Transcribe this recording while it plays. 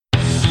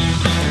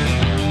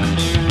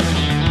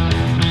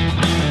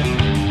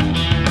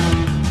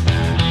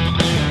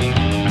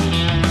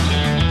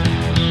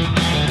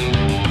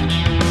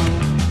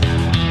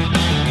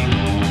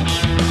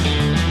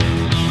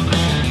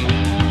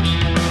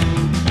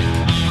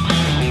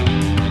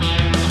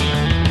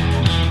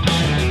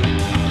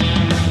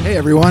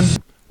everyone.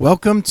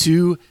 Welcome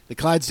to the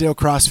Clydesdale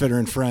CrossFitter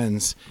and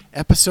Friends,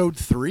 episode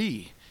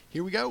 3.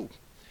 Here we go.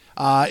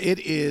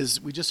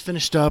 We just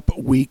finished up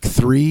week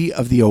 3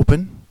 of the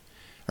Open,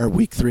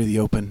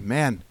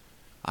 Man,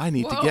 I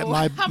need to get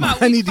my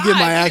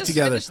act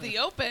together. Just finished the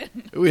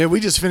Open. We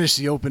just finished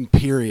the Open,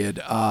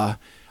 period. I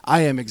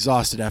am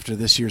exhausted after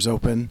this year's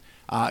Open.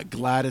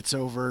 Glad it's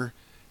over.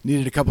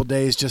 Needed a couple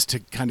days just to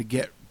kind of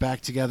get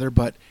back together.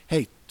 But,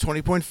 hey,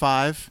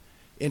 20.5,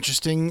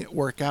 interesting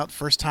workout.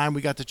 First time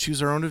we got to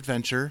choose our own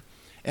adventure.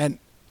 And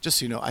just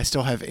so you know, I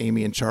still have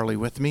Amy and Charlie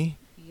with me.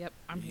 Yep,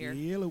 I'm here.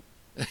 Hello.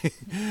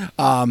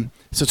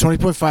 So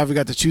 20.5, we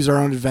got to choose our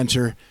own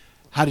adventure.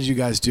 How did you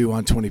guys do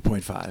on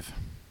 20.5?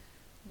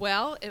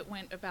 Well, it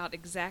went about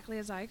exactly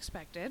as I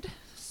expected.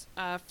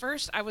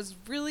 First, I was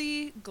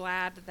really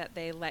glad that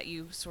they let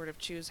you sort of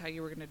choose how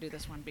you were going to do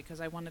this one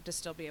because I wanted to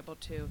still be able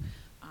to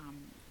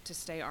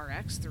stay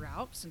RX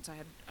throughout since I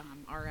had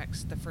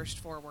RX the first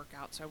 4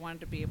 workouts. So I wanted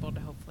to be able to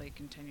hopefully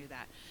continue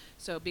that.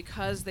 So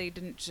because they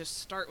didn't just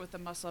start with the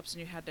muscle-ups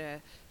and you had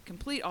to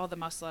complete all the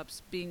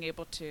muscle-ups, being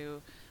able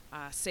to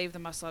save the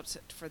muscle-ups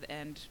for the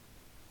end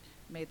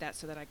made that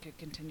so that I could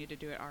continue to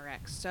do it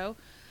RX. So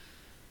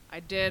I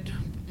did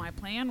my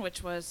plan,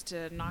 which was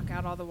to knock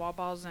out all the wall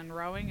balls and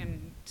rowing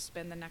and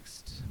spend the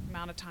next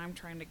amount of time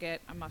trying to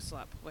get a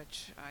muscle-up,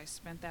 which I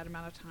spent that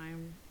amount of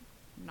time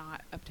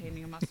not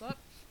obtaining a muscle-up.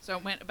 So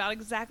it went about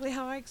exactly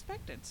how I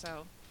expected.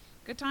 So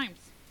good times.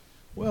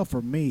 Well, for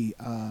me,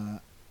 I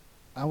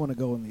want to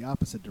go in the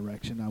opposite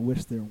direction. I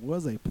wish there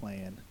was a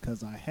plan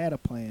because I had a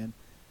plan,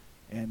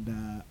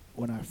 and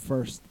when I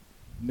first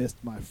missed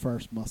my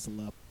first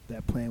muscle-up,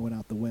 that plan went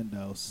out the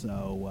window.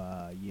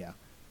 So, yeah,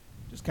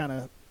 just kind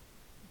of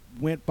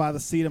went by the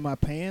seat of my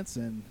pants.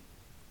 And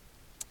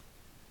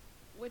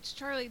Which,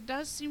 Charlie,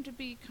 does seem to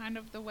be kind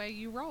of the way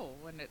you roll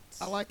when it's...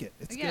 I like it.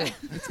 It's yeah. good.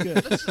 It's good.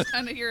 That's just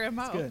kind of your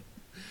MO. It's good.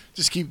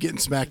 Just keep getting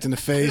smacked in the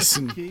face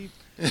and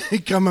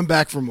coming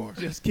back for more.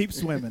 Just keep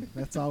swimming.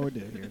 That's all we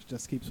do here is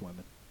just keep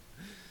swimming.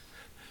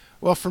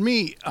 Well, for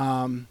me,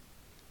 I've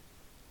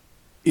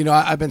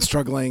been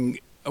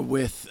struggling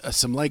with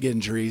some leg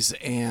injuries,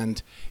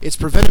 and it's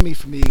prevented me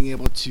from being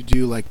able to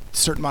do like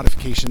certain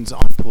modifications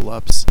on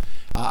pull-ups.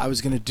 I was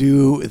going to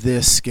do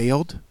this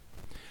scaled,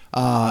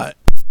 and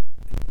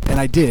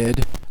I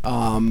did,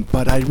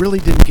 but I really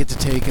didn't get to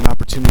take an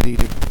opportunity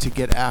to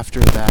get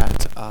after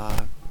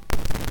that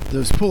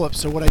those pull-ups.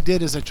 So what I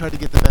did is I tried to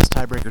get the best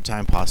tiebreaker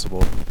time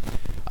possible,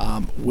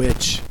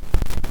 which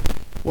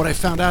what I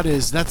found out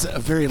is that's a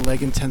very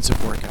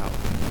leg-intensive workout.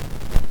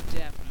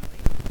 Definitely.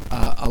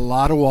 A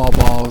lot of wall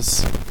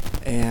balls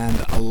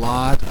and a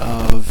lot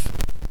of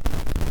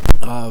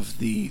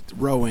the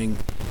rowing.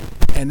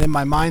 And then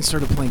my mind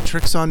started playing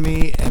tricks on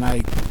me, and I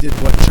did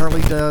what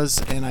Charlie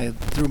does, and I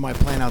threw my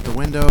plan out the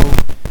window,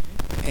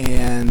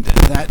 and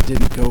that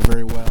didn't go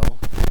very well,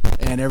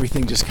 and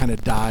everything just kind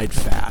of died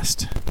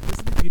fast.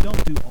 Listen, if you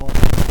don't do all the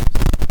balls,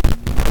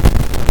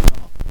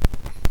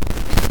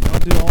 you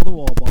don't do all the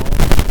wall balls,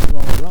 you don't do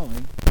all the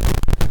rowing,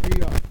 here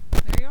you are.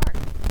 There you are.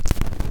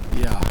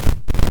 Yeah.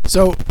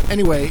 So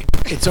anyway,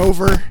 it's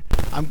over.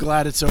 I'm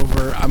glad it's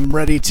over. I'm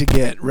ready to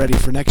get ready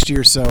for next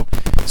year. So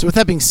with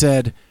that being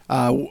said,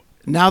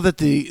 now that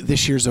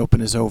this year's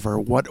Open is over,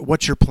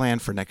 what's your plan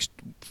for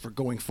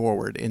going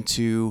forward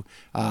into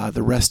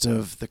the rest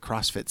of the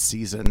CrossFit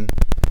season,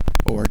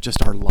 or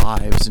just our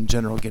lives in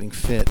general, getting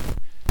fit?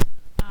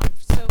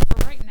 So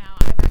for right now,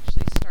 I've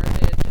actually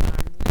started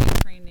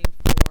retraining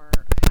for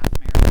a half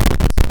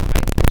marathon. So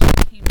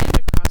I came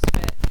into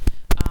CrossFit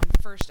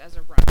first as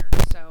a runner.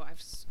 So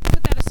I've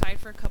put that aside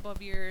for a couple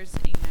of years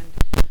and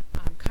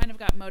kind of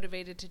got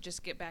motivated to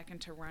just get back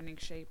into running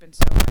shape. And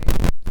so I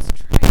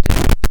tried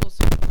to pull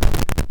some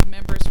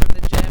members from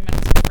the gym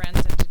and some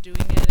friends into doing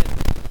it. And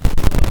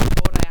lo and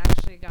behold, I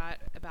actually got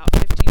about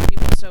 15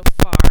 people so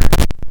far.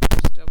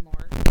 Still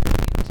more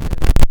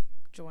to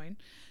join.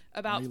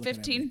 About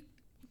 15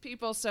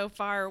 people so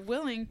far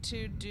willing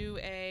to do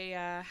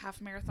a half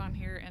marathon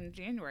here in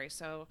January.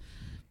 So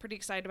pretty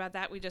excited about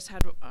that. We just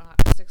had a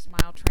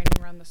 6-mile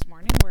training run this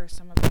morning where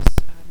some of us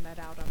met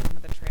out on one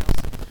of the trails.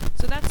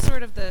 So that's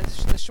sort of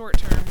the short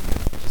term,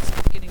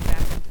 just getting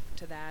back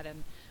into that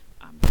and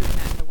doing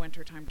that in the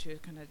winter time too,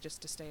 kind of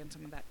just to stay in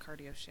some of that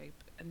cardio shape.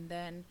 And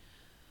then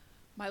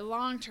my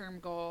long-term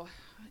goal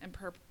and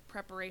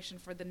preparation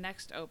for the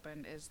next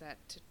Open is that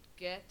to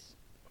get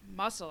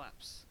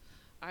muscle-ups.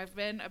 I've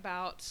been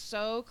about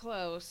so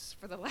close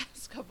for the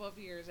last couple of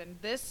years, and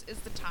this is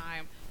the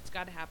time. It's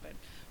got to happen.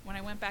 When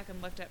I went back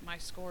and looked at my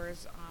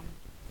scores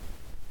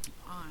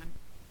on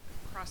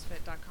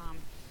CrossFit.com,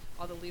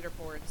 all the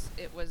leaderboards,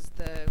 it was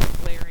the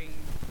glaring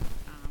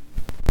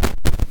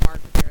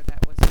mark there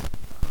that was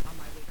on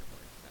my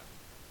leaderboard. So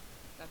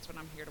that's what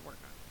I'm here to work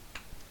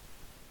on.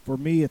 For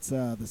me, it's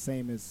the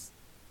same as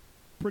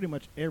pretty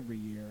much every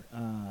year.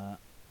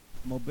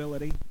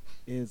 Mobility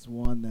is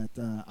one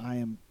that I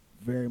am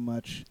very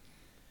much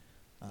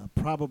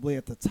probably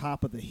at the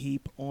top of the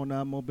heap on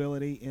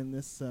mobility in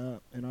this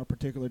in our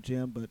particular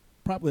gym, but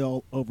probably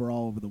all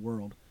over the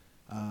world.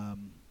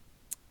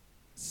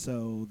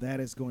 So that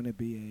is going to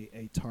be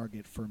a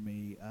target for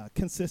me.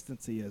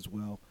 Consistency as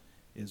well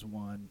is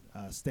one.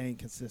 Staying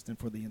consistent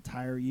for the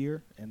entire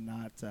year and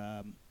not,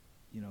 a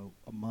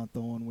month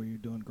on where you're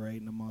doing great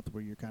and a month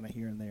where you're kind of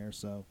here and there.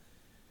 So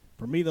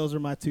for me, those are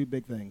my two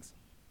big things.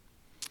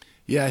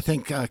 Yeah, I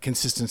think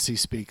consistency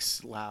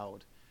speaks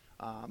loud.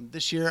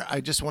 This year,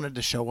 I just wanted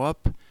to show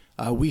up.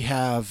 We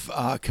have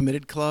a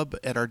committed club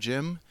at our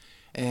gym,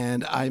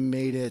 and I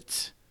made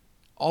it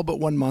all but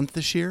 1 month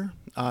this year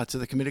to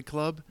the committed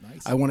club.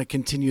 Nice. I want to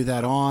continue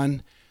that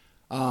on,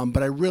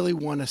 but I really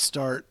want to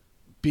start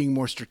being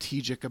more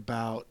strategic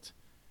about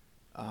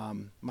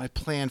my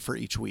plan for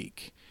each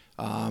week.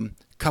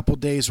 Couple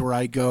days where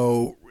I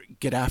go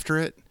get after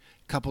it,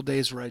 couple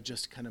days where I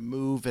just kind of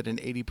move at an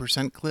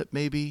 80% clip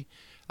maybe,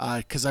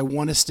 because I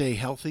want to stay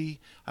healthy.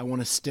 I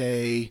want to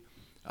stay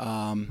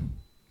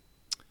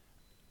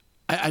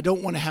I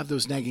don't want to have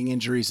those nagging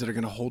injuries that are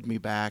going to hold me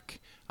back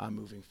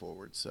moving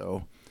forward.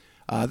 So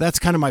that's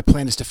kind of my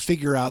plan, is to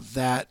figure out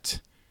that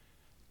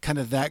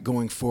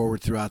going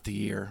forward throughout the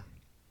year.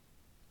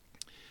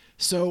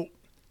 So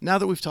now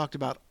that we've talked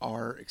about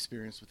our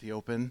experience with the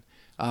Open,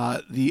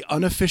 the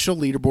unofficial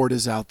leaderboard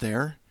is out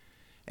there,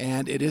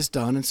 and it is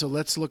done. And so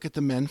let's look at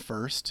the men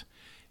first.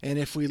 And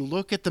if we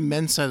look at the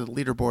men's side of the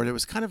leaderboard, it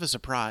was kind of a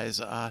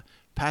surprise.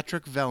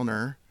 Patrick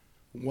Vellner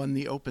won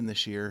the Open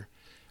this year.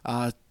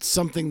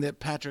 Something that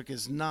Patrick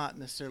is not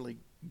necessarily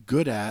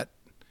good at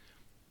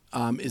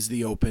is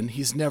the Open.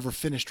 He's never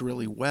finished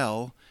really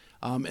well.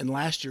 And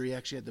last year he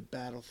actually had to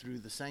battle through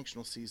the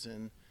sanctional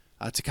season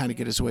to kind of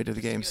get his way to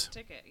the games.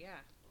 Ticket, yeah.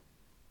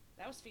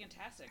 That was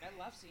fantastic. I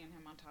love seeing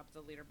him on top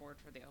of the leaderboard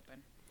for the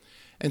Open.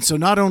 And so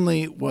not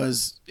only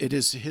was it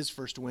his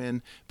first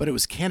win, but it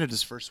was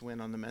Canada's first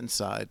win on the men's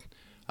side.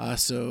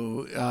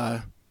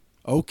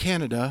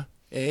 Canada,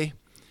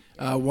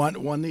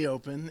 won the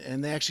Open,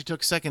 and they actually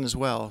took second as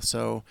well.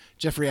 So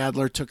Jeffrey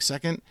Adler took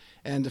second,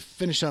 and to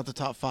finish out the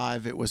top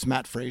five, it was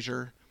Matt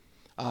Frazier,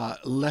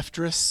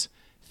 Leftris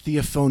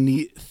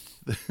Theophony.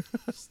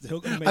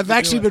 I've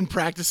actually been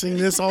practicing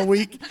this all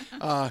week.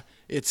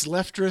 It's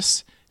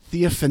Leftris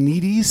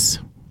Theophanides.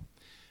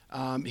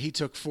 He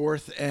took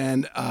fourth,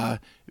 and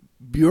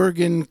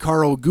Bjørgen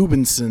Karl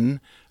Gubensson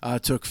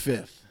took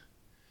fifth,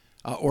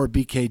 or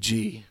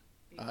BKG,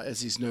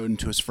 as he's known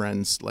to his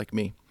friends like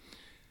me.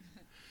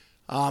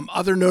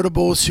 Other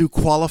notables who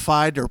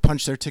qualified or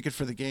punched their ticket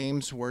for the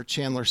games were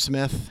Chandler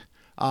Smith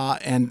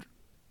and,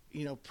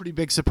 pretty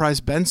big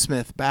surprise, Ben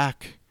Smith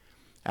back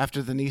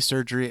after the knee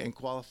surgery and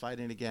qualified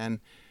in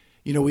again.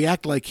 We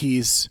act like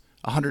he's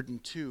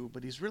 102,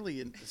 but he's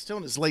really still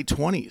in his late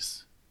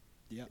 20s.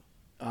 Yeah.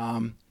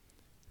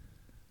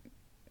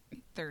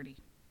 30.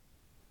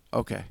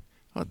 Okay.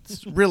 Well,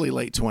 it's really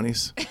late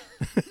 20s.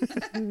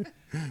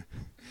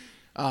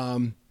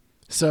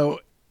 So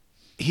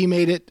he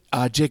made it.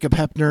 Jacob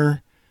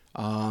Hepner,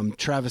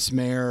 Travis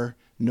Mayer,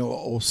 Noah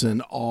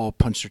Olson all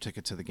punched their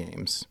ticket to the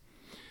games.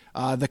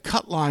 The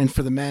cut line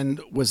for the men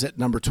was at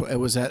it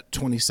was at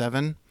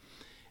 27,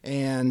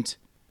 and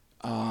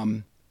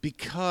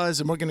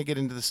because, and we're going to get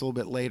into this a little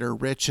bit later,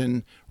 Rich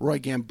and Roy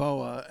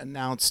Gamboa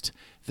announced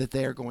that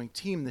they are going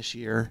team this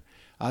year.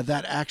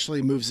 That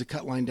actually moves the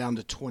cut line down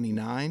to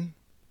 29.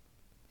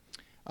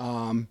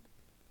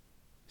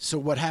 So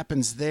what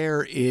happens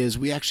there is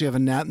we actually have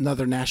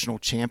another national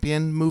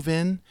champion move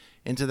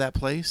into that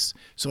place.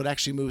 So it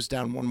actually moves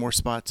down one more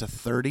spot to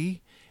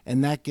 30,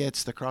 and that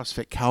gets the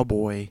CrossFit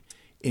Cowboy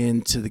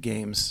into the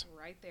games.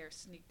 Right there,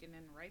 sneaking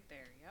in right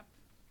there, yep.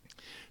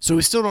 So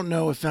we still don't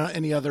know if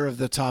any other of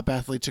the top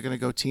athletes are going to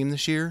go team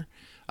this year.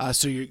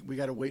 We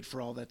got to wait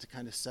for all that to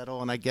kind of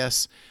settle. And I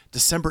guess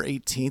December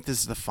 18th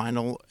is the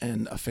final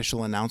and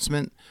official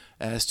announcement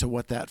as to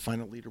what that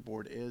final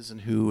leaderboard is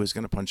and who is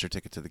going to punch their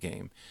ticket to the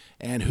game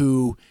and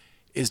who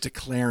is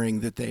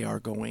declaring that they are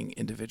going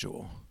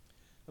individual.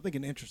 I think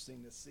an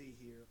interesting to see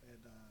here at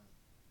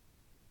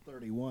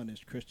 31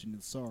 is Christian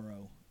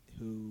Insaro,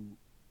 who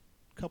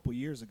a couple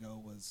years ago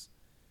was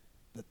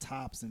the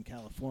tops in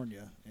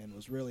California and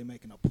was really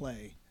making a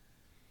play.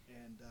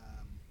 And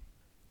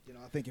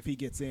I think if he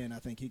gets in, I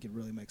think he can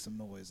really make some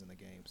noise in the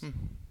games.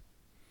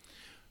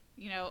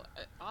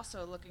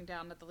 Also looking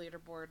down at the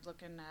leaderboard,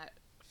 looking at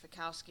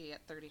Fikowski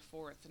at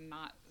 34th and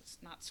not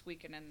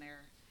squeaking in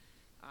there.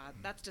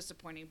 That's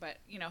disappointing, but,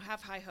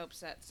 have high hopes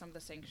that some of the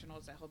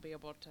sanctionals that he'll be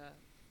able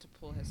to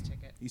pull his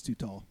ticket. He's too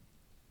tall.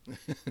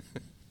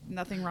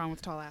 Nothing wrong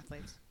with tall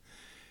athletes.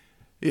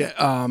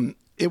 Yeah,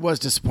 it was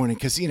disappointing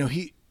because,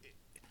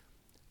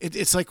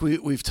 it's like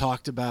we've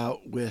talked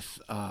about with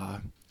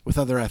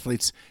other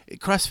athletes.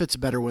 CrossFit's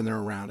better when they're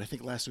around. I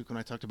think last week when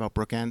I talked about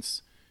Brooke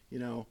Entz,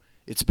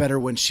 it's better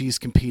when she's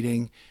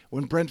competing.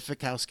 When Brent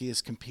Fikowski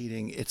is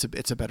competing, it's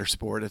a better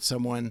sport. It's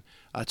someone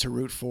to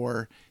root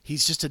for.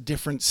 He's just a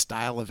different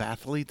style of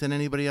athlete than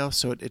anybody else,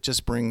 so it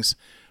just brings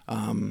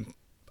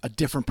a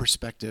different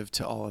perspective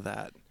to all of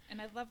that.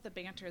 And I love the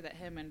banter that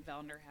him and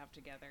Vellner have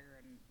together,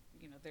 and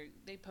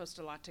they post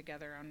a lot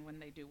together on when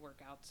they do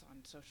workouts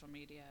on social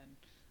media, and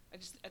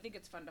I think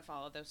it's fun to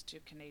follow those two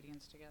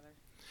Canadians together.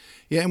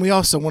 Yeah, and we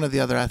also, one of the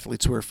other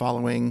athletes we were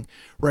following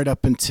right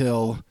up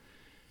until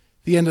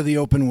the end of the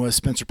Open was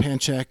Spencer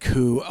Panchek,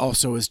 who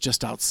also is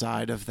just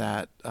outside of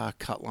that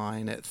cut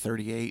line at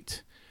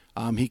 38.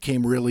 He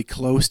came really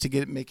close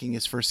to making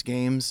his first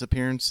games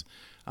appearance,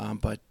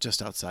 but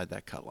just outside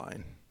that cut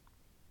line.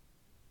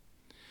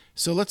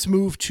 So let's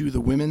move to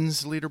the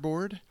women's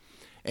leaderboard.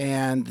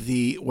 And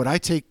what I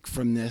take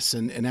from this,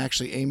 and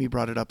actually Amy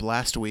brought it up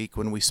last week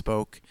when we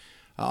spoke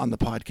on the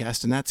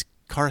podcast, and that's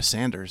Cara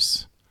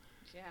Sanders.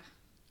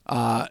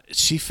 Yeah.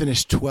 She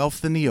finished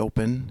 12th in the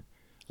Open,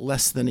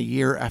 less than a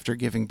year after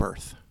giving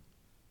birth.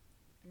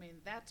 I mean,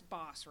 that's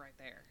boss right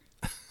there.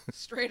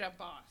 Straight up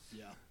boss.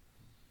 Yeah.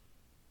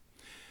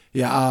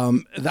 Yeah,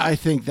 I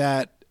think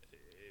that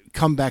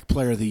comeback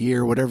player of the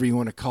year, whatever you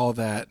want to call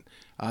that,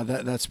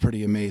 that's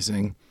pretty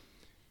amazing.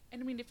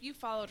 And I mean, if you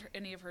followed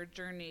any of her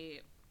journey,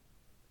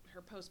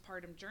 her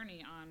postpartum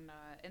journey on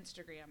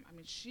Instagram, I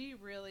mean, she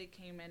really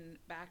came in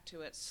back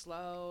to it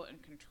slow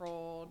and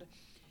controlled.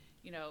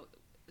 You know,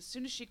 as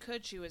soon as she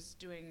could, she was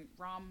doing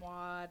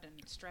ROM-WOD and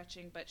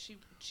stretching, but she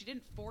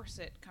didn't force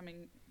it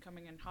coming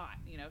in hot.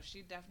 You know,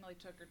 she definitely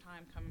took her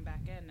time coming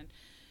back in, and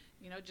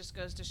you know, it just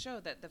goes to show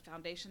that the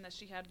foundation that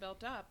she had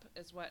built up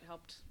is what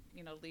helped,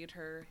 you know, lead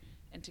her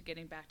into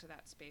getting back to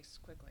that space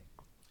quickly.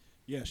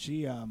 Yeah,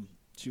 she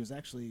was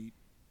actually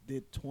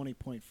did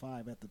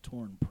 20.5 at the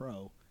Torn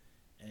Pro,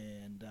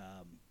 and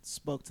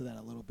spoke to that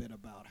a little bit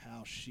about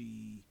how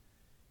she,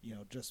 you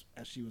know, just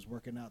as she was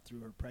working out through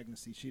her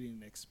pregnancy, she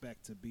didn't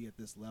expect to be at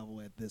this level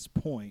at this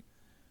point,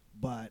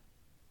 but,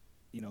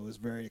 you know, is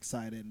very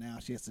excited now.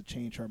 She has to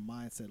change her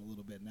mindset a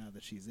little bit now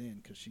that she's in,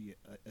 because she,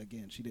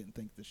 again, she didn't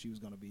think that she was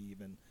going to be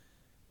even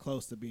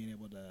close to being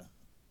able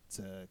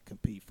to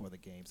compete for the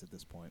games at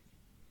this point.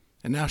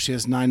 And now she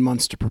has 9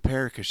 months to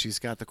prepare because she's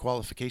got the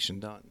qualification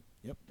done.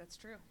 Yep. That's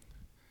true.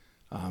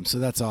 So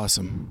that's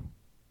awesome.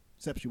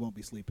 Except she won't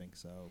be sleeping,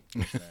 so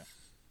there's that.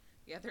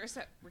 Yeah, there's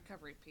that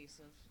recovery piece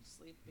of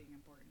sleep being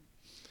important.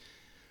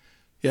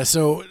 Yeah,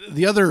 so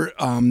the other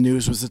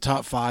news was the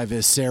top 5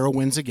 is Sarah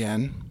wins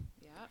again.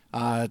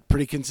 Yeah.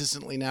 Pretty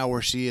consistently now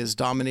where she is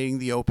dominating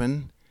the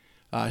Open.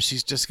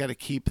 She's just got to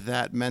keep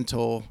that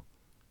mental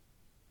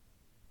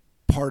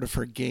part of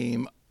her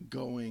game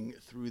going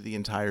through the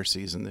entire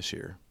season this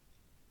year.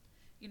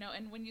 You know,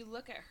 and when you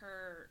look at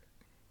her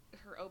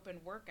Open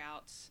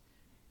workouts,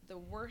 the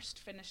worst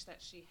finish that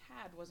she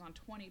had was on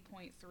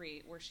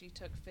 20.3, where she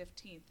took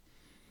 15th.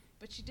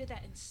 But she did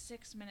that in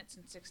 6 minutes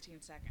and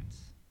 16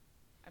 seconds.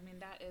 I mean,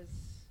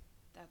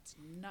 that's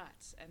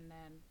nuts. And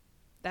then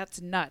that's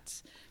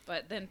nuts.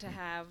 But then to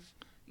have,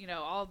 you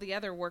know, all the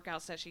other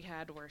workouts that she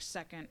had were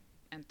second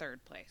and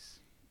third place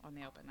on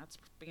the Open. That's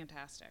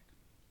fantastic.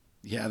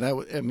 Yeah,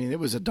 it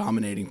was a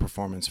dominating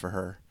performance for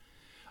her.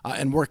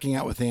 And working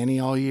out with Annie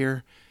all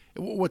year.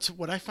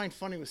 What I find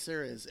funny with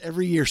Sarah is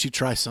every year she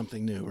tries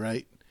something new,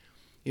 right?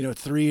 You know,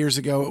 3 years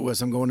ago it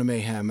was I'm going to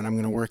Mayhem and I'm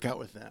going to work out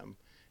with them.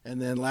 And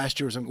then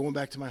last year was I'm going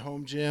back to my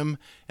home gym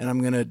and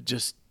I'm going to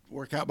just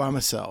work out by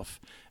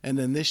myself. And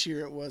then this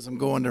year it was I'm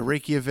going to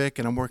Reykjavik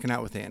and I'm working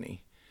out with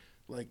Annie.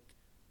 Like,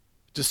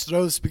 just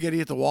throw the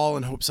spaghetti at the wall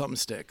and hope something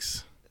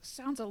sticks.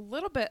 Sounds a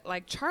little bit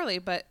like Charlie,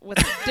 but with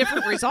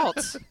different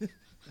results.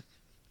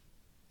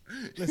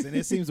 Listen,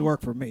 it seems to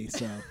work for me,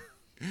 so.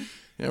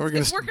 Yeah,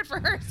 It's working for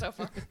her so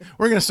far.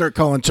 We're going to start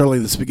calling Charlie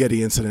the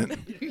spaghetti incident.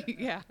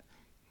 Yeah.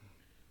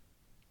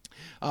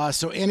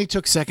 So Annie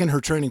took second, her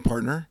training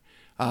partner.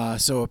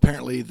 So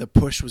apparently the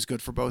push was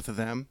good for both of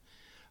them.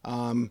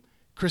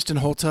 Kristen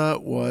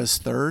Holta was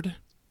third,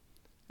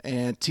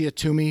 and Tia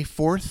Toomey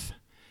fourth.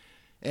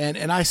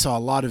 And I saw a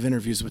lot of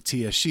interviews with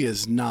Tia. She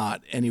is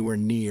not anywhere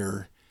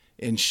near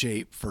in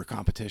shape for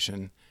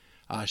competition.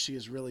 She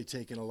has really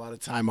taken a lot of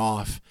time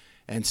off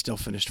and still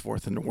finished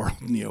fourth in the world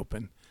in the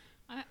Open.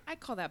 I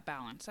call that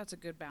balance. That's a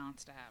good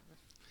balance to have.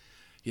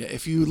 Yeah,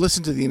 if you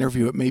listen to the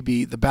interview, it may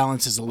be the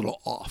balance is a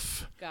little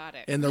off. Got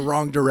it. In the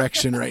wrong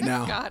direction right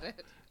now. Got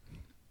it.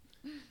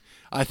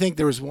 I think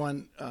there was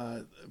one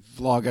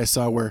vlog I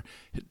saw where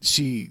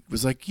she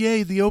was like,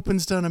 "Yay, the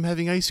Open's done. I'm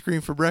having ice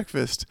cream for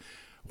breakfast.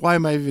 Why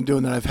am I even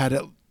doing that? I've had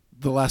it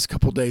the last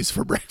couple days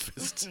for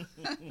breakfast."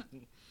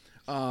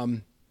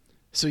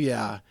 So,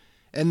 yeah.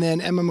 And then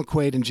Emma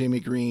McQuaid and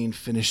Jamie Green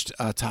finished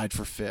tied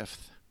for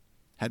fifth.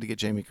 Had to get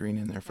Jamie Green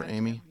in there for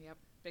Amy. Yep,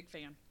 big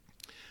fan.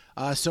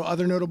 So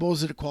other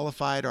notables that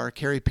qualified are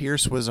Carrie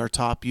Pierce was our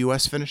top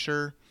U.S.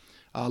 finisher.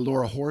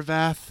 Laura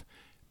Horvath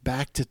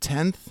back to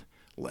 10th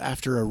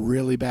after a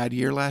really bad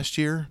year last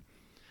year.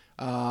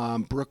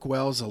 Brooke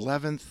Wells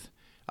 11th.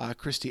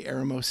 Christy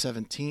Aramo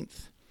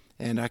 17th.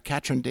 And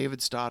Katrin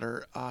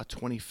Davidsdottir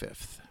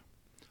 25th.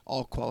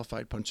 All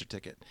qualified puncher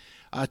ticket.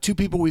 Two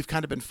people we've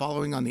kind of been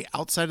following on the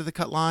outside of the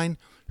cut line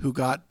who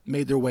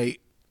made their way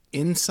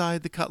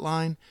inside the cut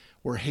line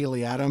were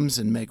Haley Adams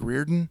and Meg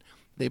Reardon.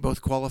 They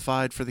both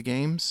qualified for the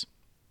games.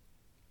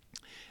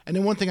 And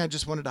then one thing I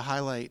just wanted to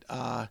highlight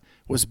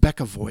was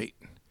Becca Voigt.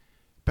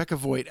 Becca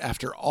Voigt,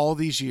 after all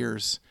these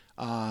years,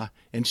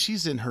 and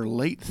she's in her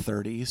late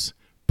 30s,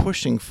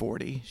 pushing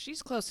 40.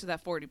 She's close to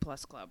that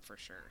 40-plus club for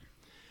sure.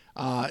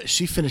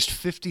 She finished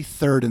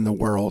 53rd in the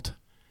world.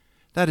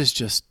 That is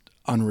just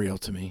unreal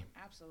to me.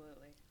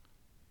 Absolutely.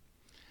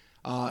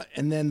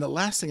 And then the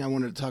last thing I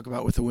wanted to talk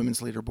about with the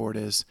women's leaderboard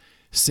is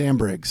Sam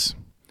Briggs.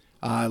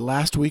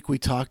 Last week we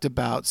talked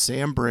about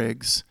Sam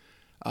Briggs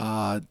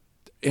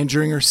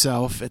injuring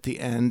herself at the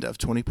end of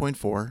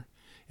 20.4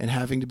 and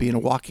having to be in a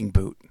walking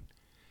boot.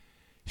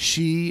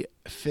 She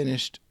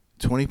finished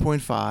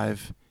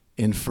 20.5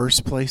 in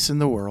first place in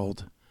the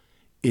world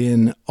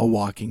in a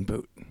walking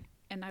boot.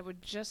 And I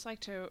would just like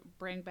to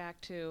bring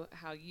back to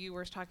how you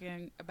were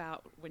talking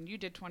about when you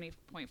did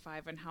 20.5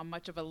 and how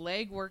much of a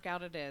leg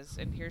workout it is.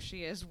 And here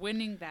she is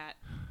winning that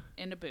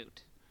in a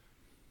boot.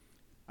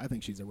 I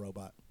think she's a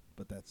robot,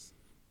 but that's...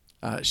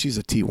 She's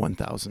a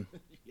T1000.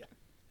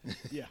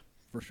 Yeah,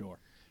 for sure.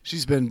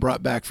 She's been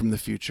brought back from the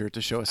future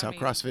to show us I how mean,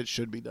 CrossFit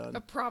should be done.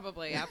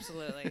 Probably,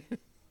 absolutely.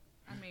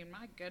 I mean,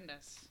 my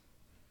goodness.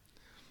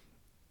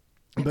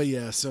 But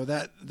yeah, so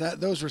that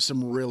those were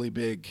some really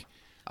big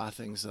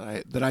things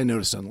that I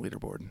noticed on the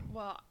leaderboard.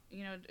 Well,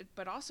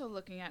 but also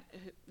looking at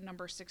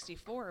number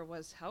 64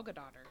 was Helga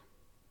daughter.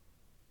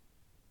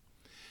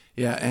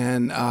 Yeah,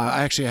 and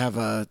I actually have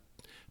a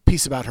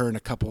piece about her in a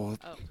couple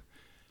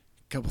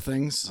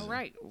things. Oh,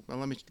 right. Well,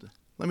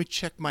 let me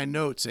check my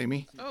notes,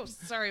 Amy. Oh,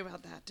 sorry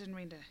about that. Didn't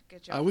mean to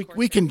get you off course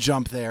We there. can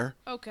jump there.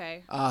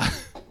 Okay.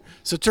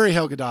 So Turi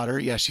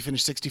Helgadottir, yeah, she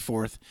finished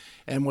 64th.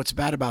 And what's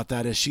bad about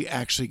that is she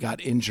actually got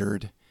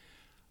injured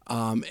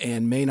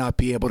and may not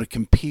be able to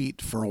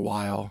compete for a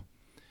while.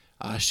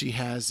 She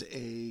has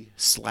a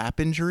slap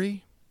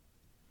injury.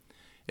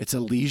 It's a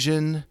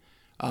lesion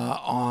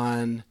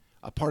on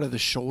a part of the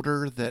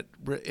shoulder that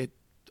it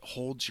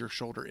holds your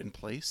shoulder in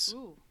place.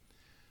 Ooh.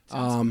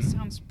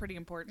 Sounds pretty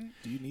important.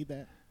 Do you need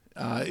that?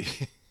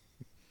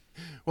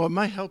 Well, it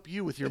might help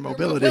you with your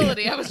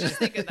mobility. I was just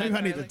thinking that. Maybe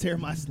I need to Riley. tear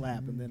my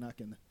slap, and then I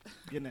can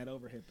get in that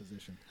overhead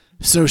position.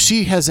 So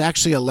she has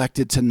actually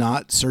elected to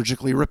not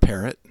surgically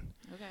repair it.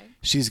 Okay.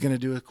 She's going to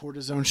do a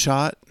cortisone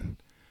shot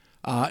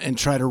and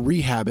try to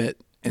rehab it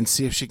and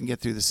see if she can get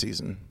through the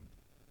season.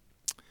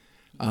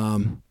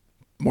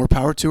 More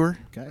power to her.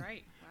 Okay.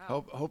 Right.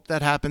 Wow. Hope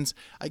that happens.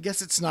 I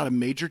guess it's not a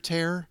major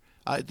tear.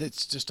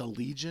 It's just a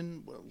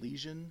lesion.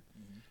 Mm-hmm.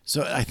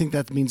 So I think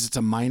that means it's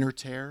a minor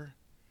tear.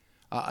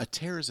 A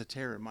tear is a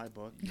tear in my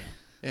book,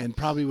 and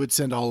probably would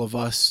send all of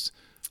us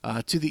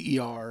to the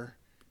ER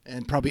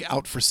and probably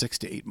out for 6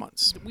 to 8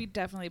 months. We'd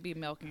definitely be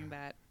milking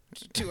that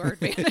to our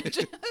advantage.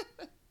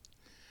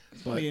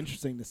 It'll be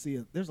interesting to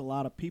see. There's a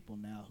lot of people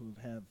now who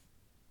have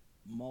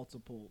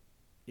multiple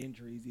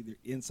injuries, either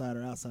inside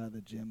or outside of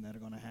the gym, that are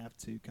going to have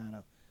to kind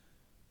of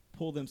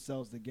pull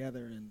themselves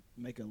together and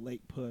make a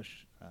late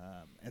push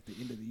at the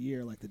end of the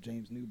year, like the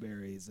James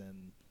Newberrys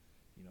and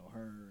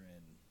her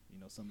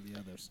and some of the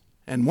others.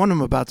 And one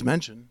I'm about to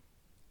mention,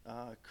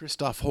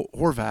 Christoph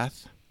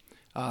Horvath,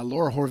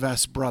 Laura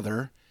Horvath's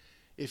brother.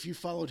 If you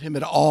followed him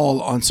at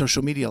all on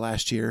social media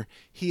last year,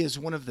 he is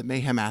one of the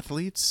Mayhem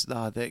athletes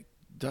that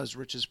does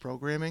Rich's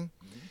programming.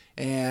 Mm-hmm.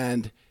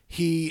 And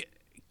he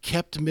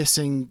kept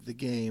missing the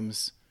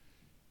games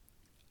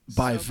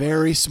by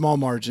very small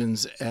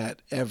margins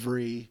at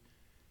every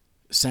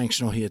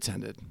sanctional he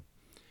attended.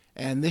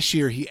 And this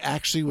year he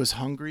actually was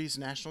Hungary's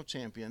national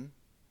champion,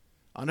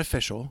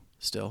 unofficial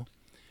still,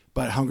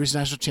 but Hungary's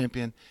national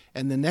champion.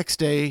 And the next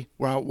day,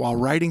 while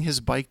riding his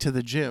bike to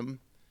the gym,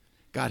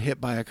 got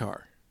hit by a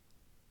car.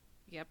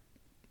 Yep.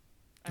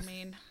 I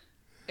mean,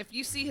 if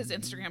you see his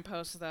Instagram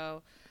post,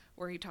 though,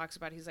 where he talks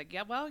about, he's like,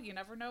 yeah, well, you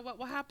never know what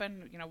will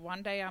happen.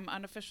 One day I'm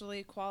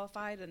unofficially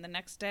qualified, and the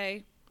next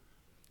day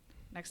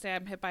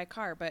I'm hit by a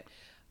car. But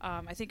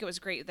I think it was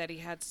great that he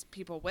had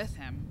people with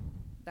him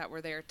that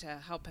were there to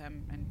help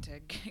him and to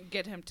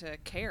get him to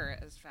care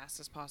as fast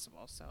as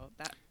possible. So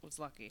that was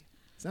lucky.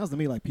 Sounds to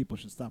me like people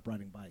should stop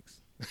riding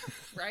bikes.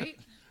 Right?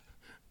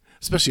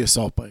 Especially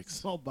assault bikes.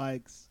 Assault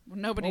bikes. Well,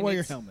 nobody or wear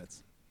your needs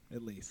helmets,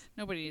 at least.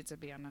 Nobody needs to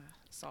be on an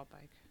assault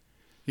bike.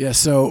 Yeah,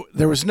 so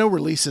there was no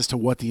release as to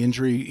what the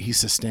injury he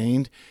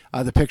sustained.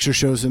 The picture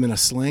shows him in a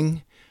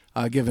sling,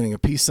 giving a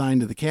peace sign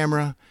to the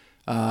camera,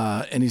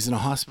 and he's in a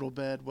hospital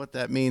bed. What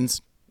that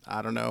means,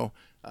 I don't know.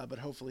 But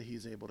hopefully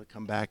he's able to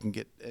come back and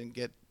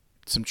get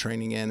some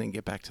training in and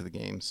get back to the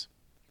games.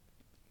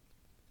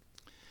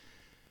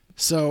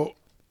 So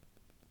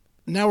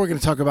now we're going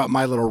to talk about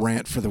my little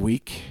rant for the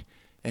week.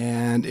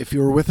 And if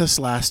you were with us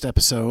last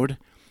episode,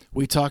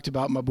 we talked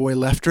about my boy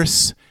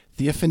Leftris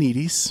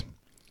Theophanides.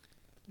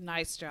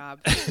 Nice job.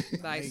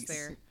 Nice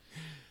there.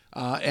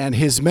 And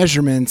his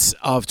measurements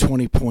of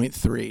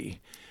 20.3.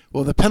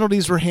 Well, the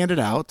penalties were handed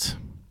out.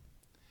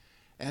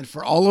 And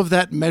for all of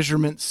that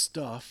measurement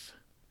stuff,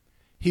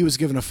 he was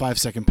given a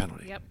 5-second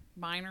penalty. Yep.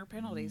 Minor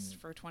penalties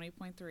for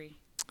 20.3.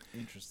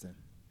 Interesting.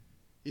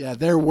 Yeah,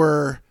 there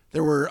were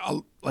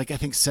I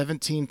think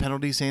 17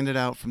 penalties handed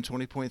out from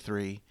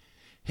 20.3.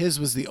 His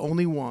was the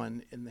only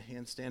one in the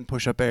handstand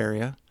push-up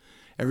area.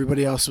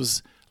 Everybody else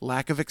was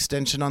lack of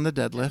extension on the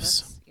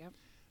deadlifts. Yep.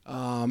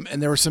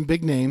 And there were some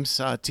big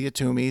names, Tia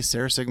Toomey,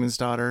 Sarah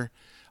Sigmundsdottir,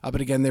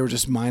 But again, they were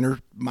just minor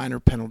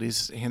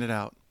penalties handed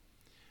out.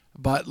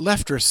 But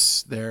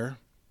Leftrus there,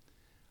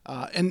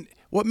 and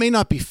what may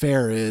not be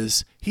fair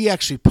is he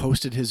actually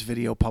posted his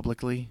video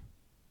publicly.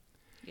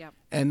 Yep.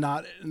 And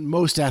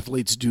most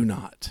athletes do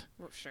not.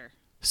 Sure.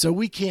 So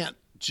we can't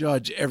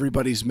judge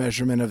everybody's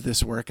measurement of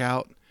this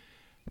workout.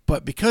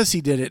 But because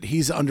he did it,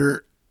 he's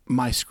under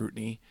my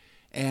scrutiny.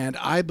 And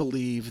I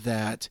believe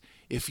that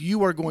if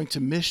you are going to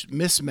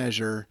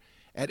mismeasure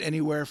at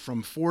anywhere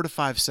from 4 to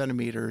 5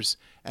 centimeters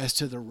as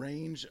to the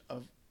range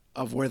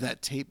of where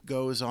that tape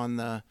goes on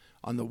the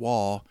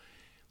wall,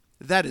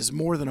 that is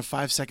more than a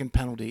 5-second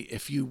penalty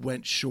if you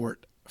went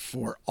short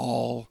for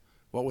all,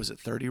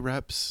 30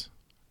 reps?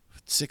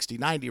 60,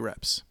 90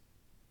 reps.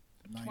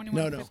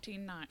 21,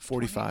 15, 9.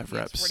 45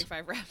 20, reps. Yes,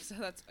 45 reps. So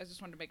I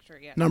just wanted to make sure,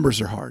 yeah.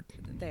 Numbers are hard.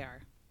 They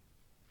are.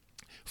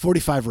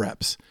 45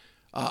 reps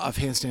of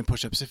handstand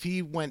push-ups. If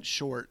he went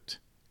short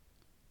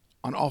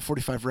on all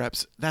 45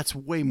 reps, that's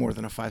way more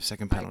than a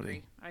 5-second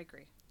penalty. I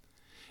agree.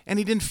 And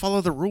he didn't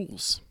follow the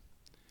rules.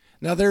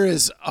 Now there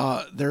is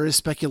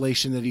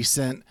speculation that he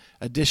sent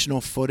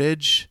additional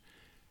footage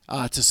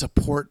to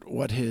support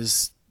what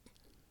his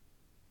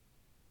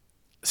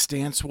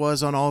stance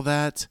was on all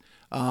that.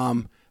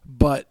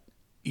 But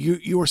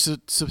you are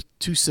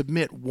to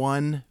submit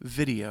one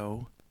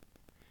video.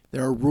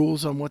 There are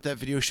rules on what that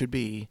video should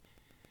be,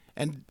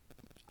 and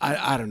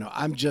I don't know.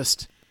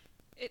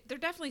 There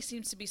definitely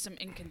seems to be some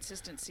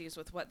inconsistencies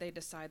with what they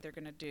decide they're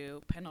going to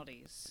do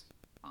penalties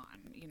on.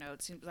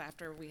 It seems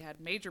after we had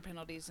major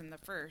penalties in the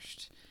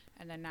first,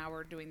 and then now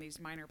we're doing these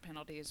minor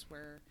penalties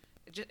where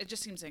it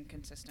just seems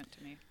inconsistent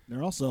to me.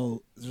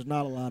 There's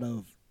not a lot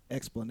of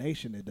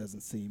explanation, it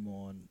doesn't seem,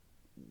 on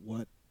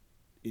what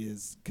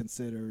is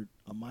considered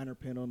a minor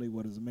penalty,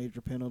 what is a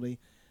major penalty.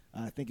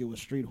 I think it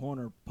was Street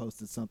Horner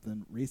posted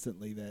something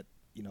recently that,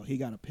 he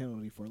got a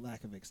penalty for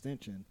lack of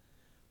extension,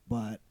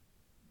 but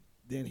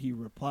then he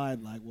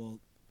replied like, well,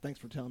 thanks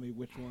for telling me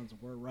which ones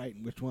were right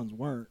and which ones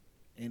weren't.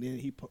 And then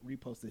he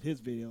reposted his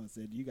video and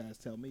said, you guys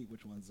tell me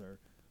which ones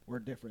were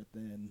different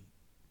than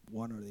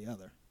one or the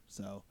other.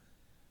 So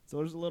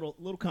there's a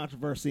little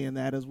controversy in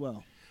that as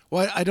well.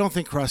 Well, I don't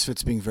think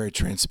CrossFit's being very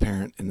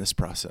transparent in this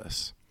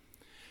process.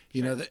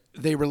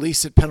 They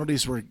release that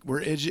penalties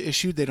were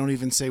issued. They don't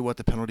even say what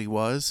the penalty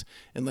was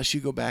unless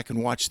you go back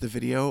and watch the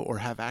video or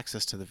have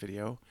access to the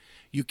video.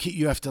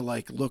 You have to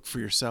look for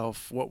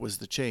yourself what was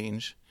the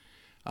change.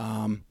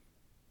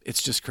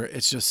 It's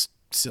just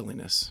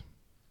silliness.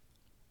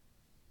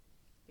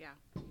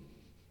 Yeah.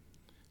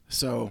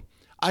 So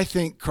I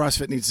think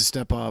CrossFit needs to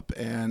step up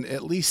and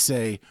at least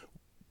say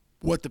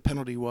what the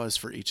penalty was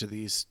for each of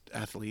these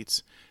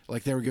athletes.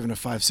 Like they were given a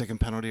 5-second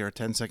penalty or a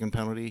 10-second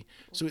penalty.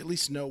 So at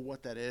least know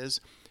what that is.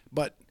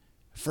 But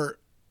for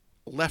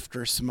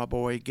Leftrus, my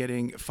boy,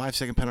 getting a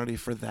 5-second penalty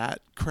for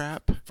that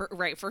crap.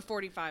 For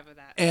 45 of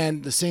that.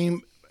 And the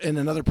same, and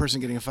another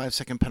person getting a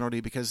 5-second penalty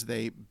because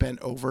they bent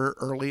over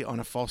early on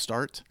a false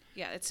start.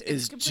 Yeah, it's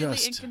completely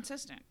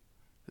inconsistent.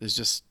 It's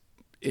just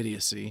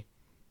idiocy.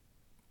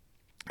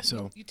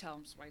 So you tell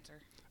him,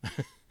 Schweitzer.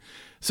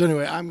 So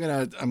anyway, I'm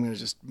gonna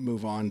just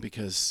move on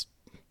because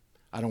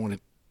I don't want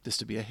this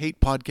to be a hate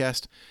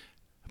podcast.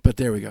 But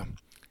there we go.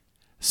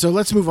 So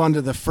let's move on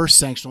to the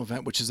first sanctional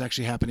event, which is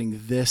actually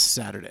happening this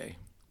Saturday.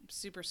 I'm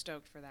super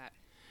stoked for that.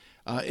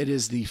 It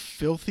is the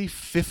filthy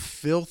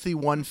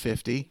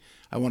 150.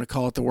 I want to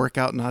call it the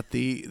workout, not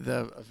the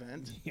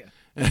event.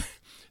 Yeah.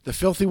 The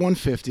filthy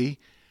 150.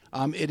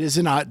 It is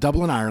in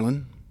Dublin,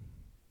 Ireland.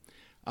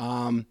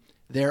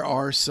 There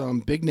are some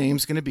big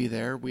names going to be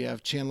there. We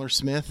have Chandler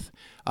Smith,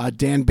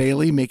 Dan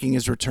Bailey making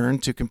his return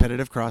to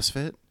competitive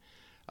CrossFit,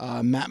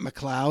 Matt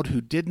McLeod,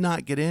 who did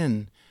not get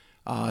in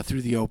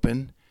through the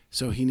Open,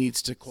 so he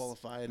needs to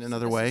qualify in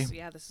another way.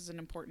 This is an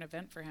important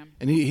event for him.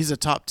 And he's a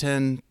top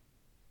 10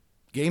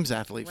 games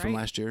athlete from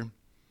last year.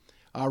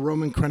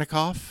 Roman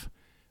Krennikov,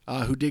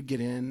 who did get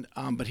in,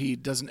 but he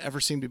doesn't ever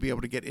seem to be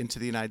able to get into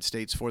the United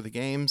States for the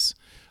games,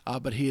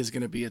 but he is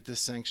going to be at this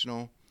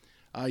sanctional.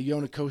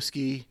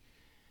 Yonakowski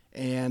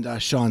and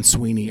Sean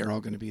Sweeney are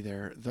all going to be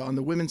there. On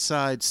the women's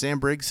side, Sam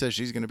Briggs says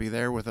she's going to be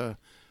there with a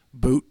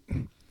boot.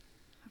 I'm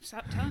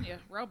telling you,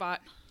 robot.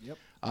 Yep.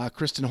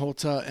 Kristen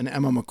Holta and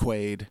Emma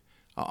McQuaid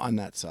on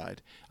that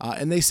side.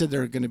 And they said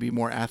there are going to be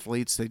more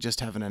athletes. They just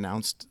haven't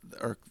announced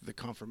the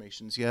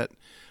confirmations yet.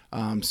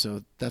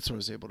 So that's what I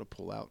was able to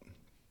pull out.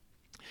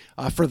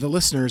 For the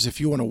listeners, if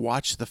you want to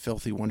watch the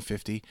Filthy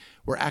 150,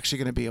 we're actually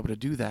going to be able to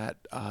do that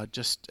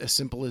just as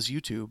simple as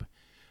YouTube.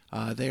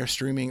 They are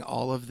streaming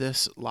all of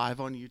this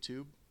live on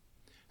YouTube.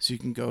 So you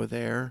can go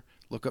there,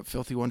 look up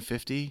Filthy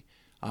 150.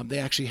 They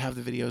actually have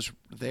the videos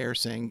there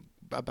saying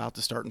about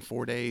to start in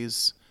 4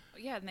 days.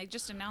 Yeah, and they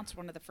just announced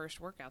one of the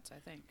first workouts, I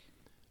think.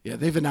 Yeah,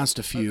 they've announced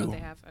a few. Oh, they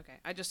have? Okay.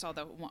 I just saw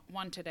the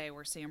one today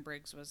where Sam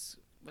Briggs was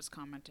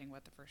commenting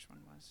what the first one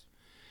was.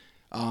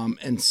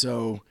 And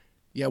so,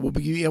 yeah, we'll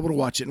be able to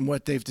watch it. And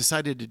what they've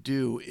decided to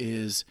do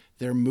is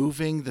they're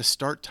moving the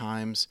start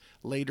times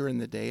later in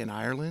the day in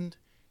Ireland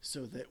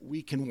so that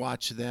we can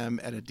watch them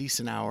at a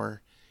decent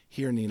hour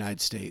here in the United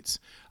States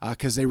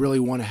because they really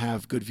want to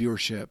have good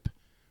viewership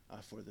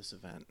for this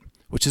event,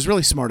 which is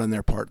really smart on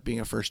their part, being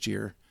a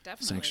first-year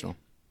sanctional.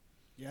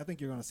 Yeah, I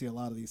think you're going to see a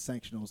lot of these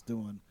sanctionals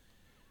doing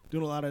a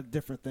lot of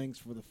different things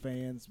for the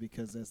fans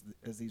because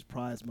as these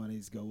prize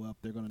monies go up,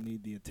 they're going to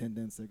need the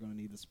attendance, they're going to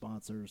need the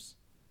sponsors,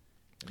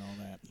 and all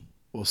that.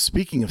 Well,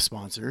 speaking of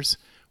sponsors,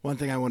 one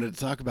thing I wanted to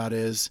talk about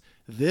is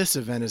this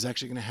event is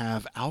actually going to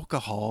have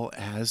alcohol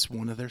as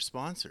one of their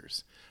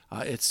sponsors.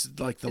 It's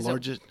like the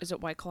largest. Is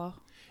it White Claw?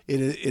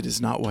 It is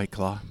not White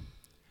Claw.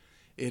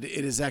 It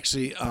is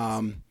actually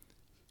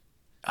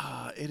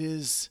it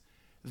is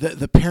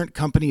the parent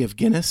company of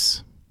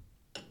Guinness.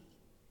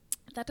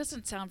 That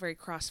doesn't sound very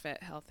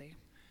CrossFit healthy.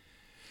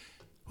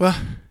 Well,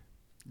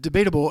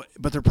 debatable,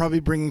 but they're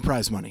probably bringing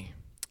prize money.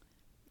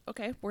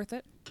 Okay, worth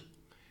it.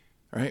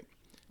 Right?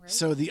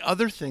 So the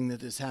other thing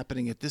that is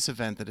happening at this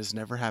event that has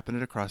never happened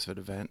at a CrossFit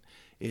event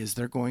is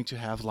they're going to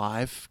have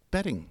live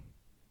betting.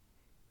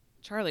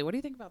 Charlie, what do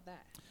you think about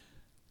that?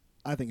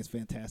 I think it's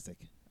fantastic.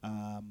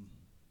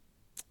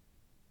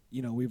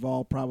 We've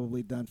all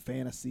probably done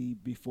fantasy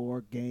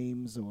before,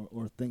 games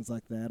or things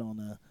like that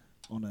on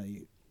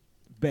a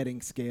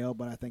betting scale,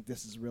 but I think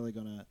this is really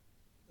going to,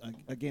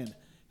 again,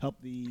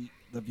 help the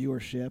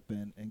viewership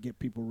and get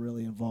people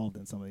really involved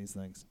in some of these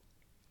things.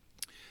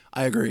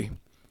 I agree.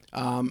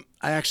 I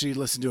actually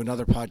listened to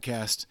another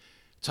podcast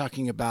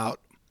talking about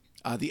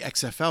the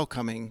XFL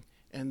coming,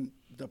 and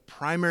the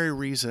primary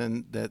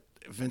reason that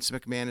Vince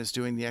McMahon is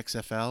doing the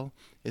XFL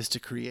is to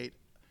create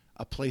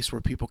a place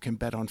where people can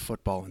bet on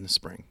football in the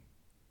spring.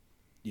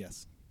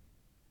 Yes.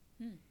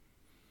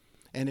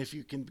 And if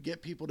you can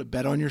get people to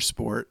bet on your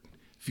sport,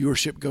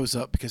 viewership goes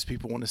up because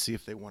people want to see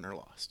if they won or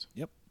lost.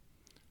 Yep.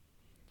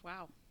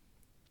 Wow.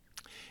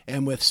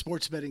 And with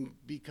sports betting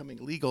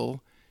becoming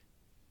legal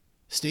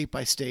state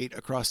by state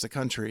across the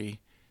country,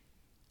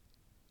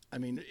 I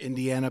mean,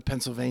 Indiana,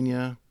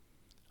 Pennsylvania,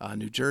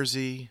 New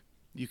Jersey,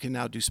 you can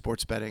now do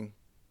sports betting.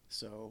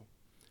 So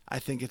I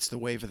think it's the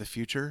wave of the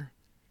future.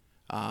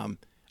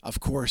 Of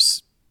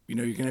course, you're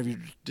going to have your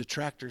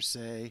detractors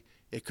say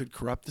it could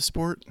corrupt the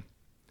sport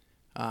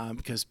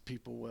because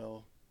people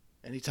will,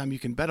 anytime you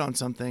can bet on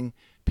something,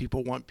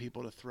 people want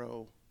people to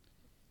throw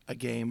a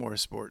game or a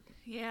sport.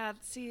 Yeah,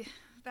 see,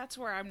 that's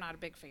where I'm not a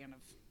big fan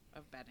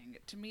of betting.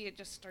 To me, it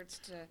just starts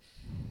to,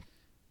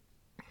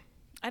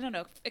 I don't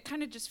know, it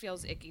kind of just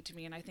feels icky to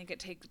me, and I think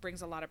it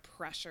brings a lot of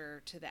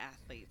pressure to the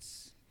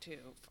athletes,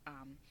 too.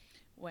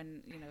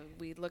 When,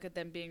 we look at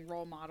them being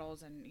role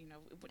models, and,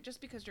 just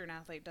because you're an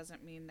athlete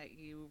doesn't mean that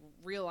you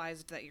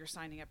realized that you're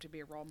signing up to be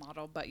a role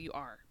model, but you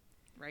are,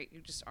 right?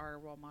 You just are a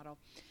role model.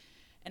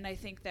 And I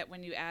think that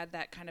when you add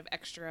that kind of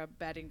extra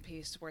betting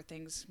piece where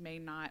things may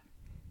not,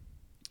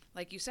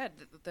 like you said,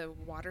 the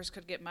waters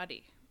could get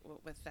muddy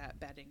with that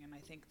betting, and I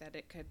think that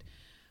it could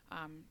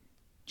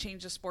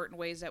change the sport in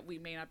ways that we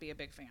may not be a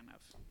big fan of.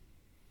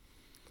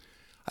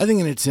 I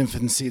think in its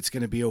infancy it's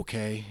going to be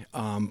okay,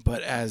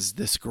 but as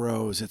this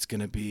grows, there's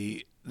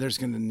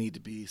going to need to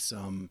be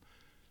some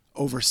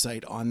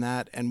oversight on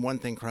that. And one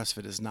thing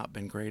CrossFit has not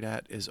been great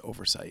at is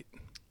oversight.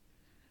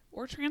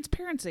 Or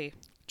transparency.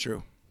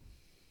 True.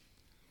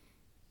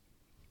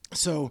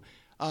 So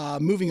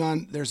moving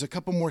on, there's a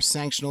couple more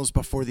sanctionals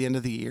before the end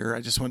of the year.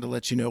 I just wanted to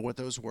let you know what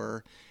those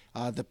were.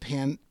 The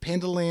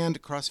Pandaland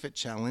CrossFit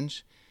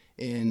Challenge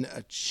in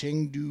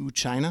Chengdu,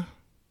 China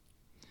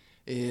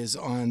is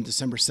on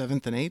December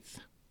 7th and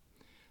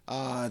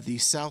 8th. The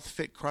South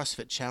Fit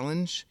CrossFit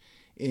Challenge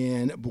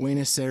in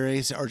Buenos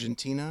Aires,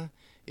 Argentina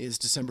is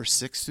December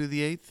 6th through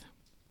the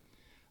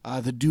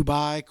 8th. The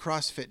Dubai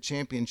CrossFit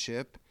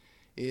Championship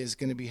is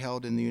going to be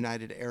held in the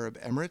United Arab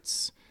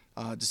Emirates,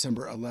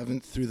 December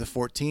 11th through the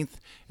 14th.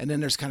 And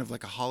then there's kind of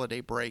like a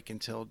holiday break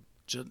until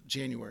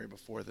January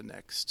before the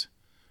next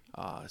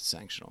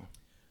sanctional.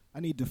 I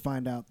need to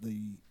find out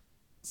the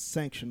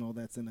sanctional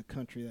that's in a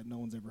country that no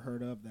one's ever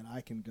heard of that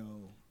I can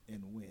go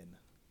and win.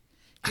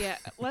 Yeah,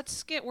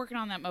 let's get working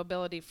on that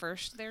mobility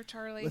first there,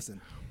 Charlie.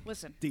 Listen.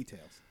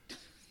 Details.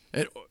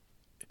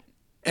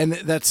 And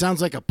that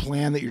sounds like a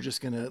plan that you're just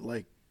going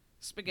to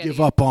Spaghetti.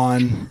 give up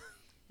on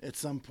at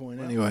some point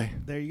anyway.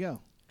 There you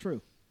go.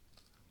 True.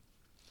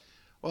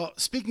 Well,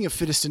 speaking of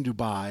Fittest in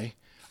Dubai,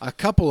 a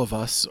couple of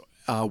us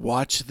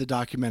watched the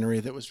documentary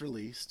that was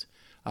released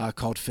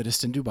called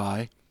Fittest in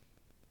Dubai.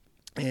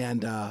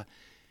 And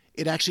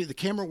the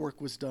camera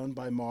work was done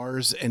by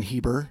Mars and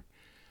Heber,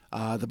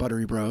 the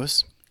Buttery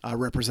Bros,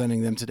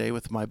 representing them today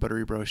with my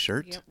Buttery Bros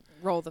shirt. Yep.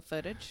 Roll the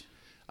footage.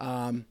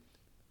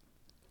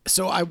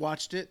 So I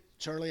watched it.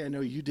 Charlie, I know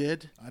you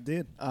did. I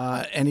did.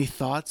 Any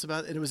thoughts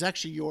about it? It was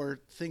actually your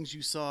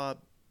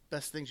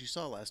best things you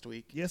saw last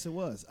week. Yes, it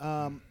was.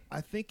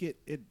 I think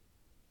it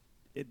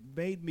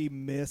made me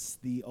miss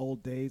the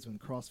old days when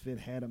CrossFit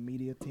had a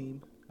media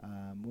team,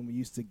 when we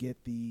used to get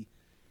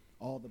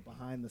all the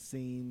behind the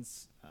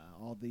scenes,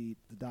 all the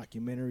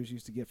documentaries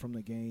used to get from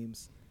the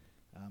games.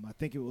 I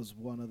think it was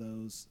one of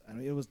those.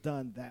 It was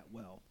done that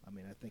well. I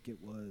think it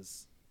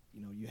was.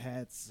 You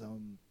had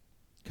some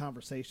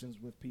conversations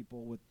with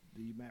people, with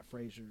the Matt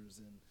Frasers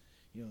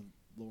and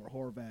Laura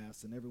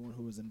Horvath and everyone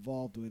who was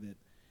involved with it,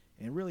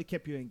 and really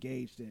kept you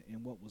engaged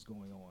in what was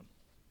going on.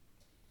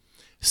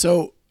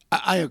 So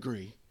I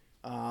agree.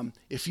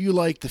 If you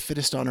like The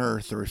Fittest on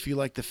Earth, or if you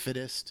like The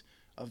Fittest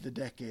of the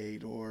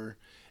Decade, or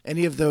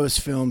any of those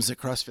films that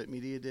CrossFit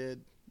Media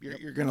did,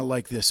 you're going to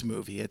like this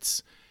movie.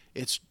 It's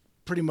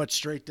pretty much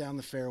straight down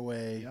the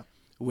fairway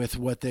with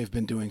what they've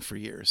been doing for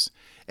years.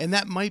 And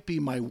that might be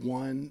my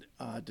one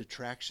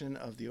detraction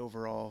of the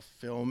overall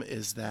film,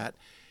 is that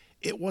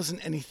it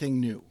wasn't anything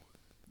new.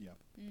 Yeah.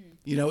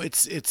 You know,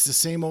 it's the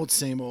same old.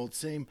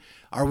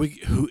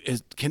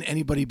 Can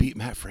anybody beat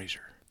Matt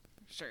Frazier?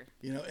 Sure.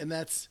 You know, and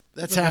that's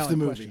It's a half the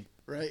valid movie,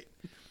 question.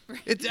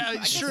 right?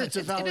 I Sure, guess it's a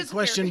it valid is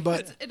question,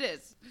 but it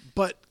is.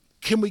 but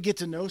can we get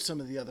to know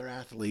some of the other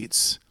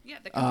athletes? Yeah,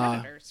 the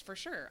competitors for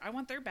sure. I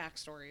want their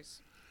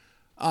backstories.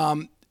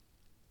 A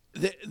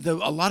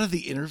lot of the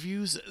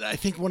interviews, I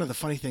think one of the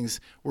funny things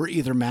were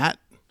either Matt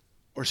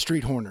or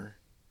Street Horner,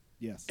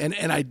 Yes. and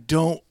I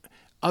don't,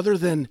 other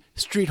than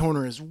Street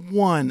Horner is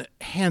one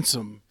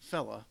handsome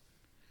fella,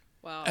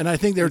 Well, and I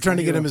think they were He's trying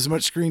a to get him hero. as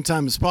much screen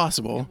time as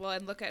possible. well,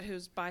 and look at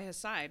who's by his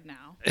side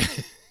now.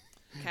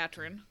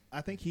 Katrin. I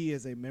think he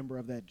is a member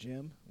of that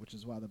gym, which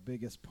is why the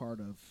biggest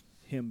part of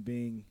him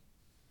being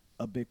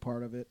a big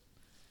part of it.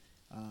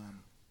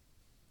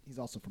 He's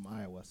also from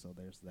Iowa, so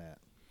there's that.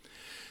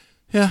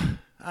 Yeah,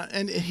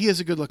 and he is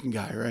a good-looking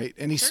guy, right?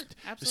 And he Sure,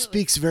 absolutely.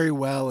 speaks very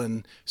well,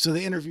 and so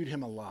they interviewed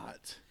him a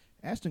lot.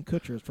 Ashton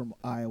Kutcher is from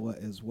Iowa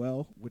as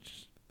well,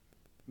 which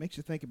makes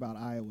you think about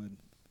Iowan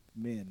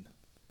men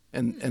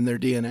And their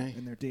DNA.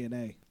 and their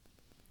DNA.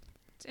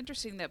 It's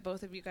interesting that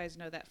both of you guys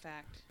know that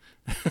fact,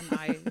 and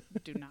I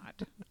do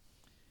not.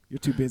 You're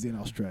too busy in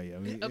Australia.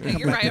 Okay, Come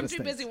you're back right. to I'm the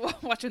too States. busy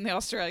watching the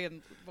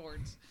Australian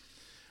boards.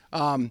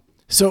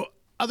 So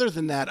other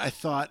than that, I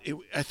thought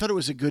it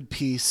was a good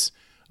piece,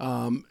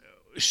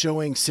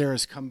 showing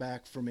Sarah's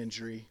comeback from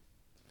injury.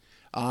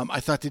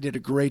 I thought they did a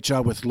great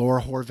job with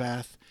Laura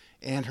Horvath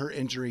and her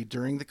injury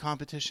during the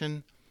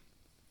competition.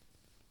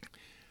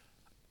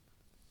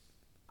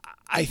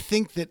 I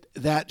think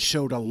that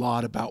showed a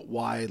lot about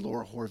why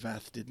Laura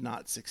Horvath did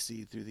not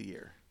succeed through the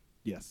year.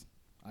 Yes,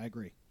 I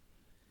agree.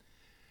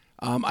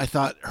 I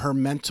thought her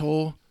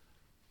mental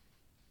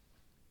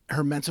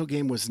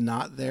game was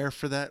not there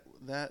for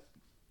that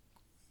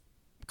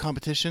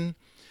competition.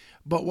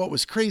 But what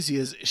was crazy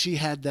is she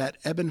had that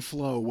ebb and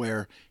flow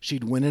where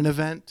she'd win an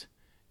event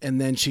and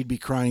then she'd be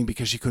crying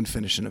because she couldn't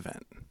finish an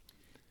event.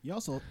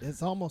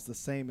 It's almost the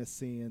same as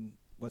seeing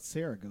what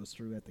Sarah goes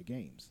through at the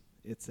games.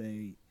 It's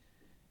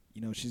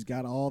she's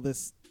got all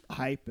this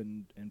hype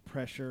and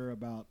pressure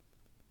about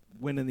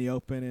winning the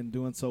Open and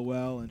doing so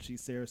well, and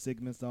she's Sarah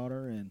Sigmund's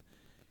daughter, and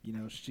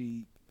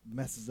she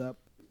messes up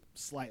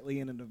slightly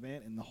in an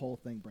event and the whole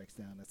thing breaks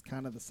down. It's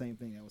kind of the same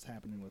thing that was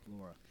happening with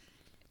Laura.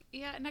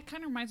 Yeah, and that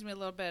kind of reminds me a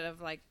little bit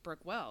of like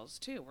Brooke Wells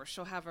too, where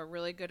she'll have a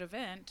really good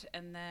event,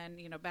 and then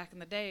back in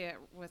the day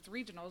with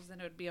regionals, then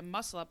it would be a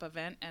muscle up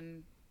event,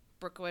 and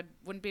Brooke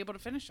wouldn't be able to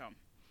finish them.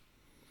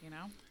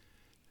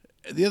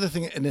 The other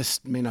thing, and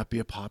this may not be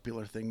a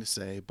popular thing to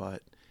say,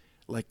 but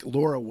like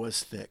Laura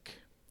was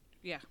thick.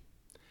 Yeah,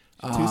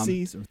 2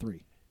 C's or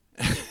 3?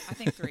 I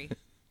think 3.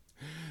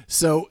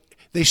 So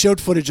they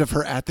showed footage of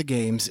her at the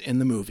games in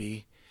the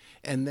movie,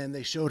 and then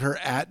they showed her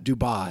at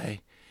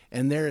Dubai,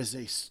 and there is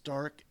a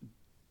stark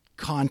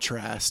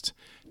contrast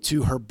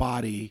to her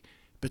body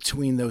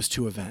between those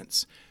two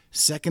events.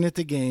 Second at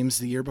the games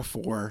the year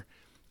before,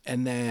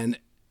 and then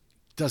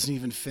doesn't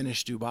even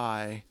finish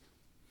Dubai,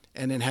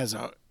 and then has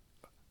a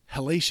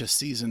hellacious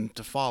season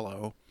to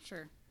follow.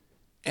 Sure.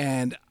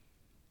 And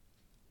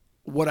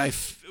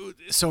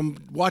so I'm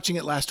watching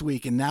it last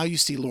week, and now you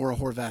see Laura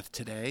Horvath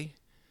today.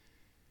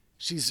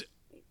 She's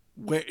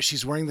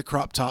wearing the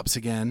crop tops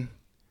again.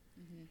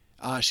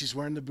 Mm-hmm. She's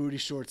wearing the booty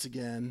shorts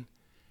again.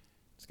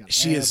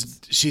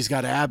 She's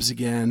got abs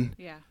again.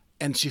 Yeah.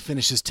 And she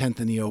finishes 10th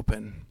in the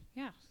Open.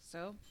 Yeah.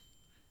 So.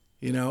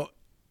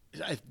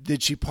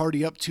 Did she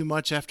party up too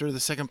much after the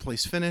second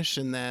place finish,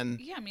 and then?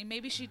 Yeah, I mean,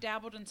 maybe she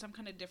dabbled in some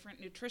kind of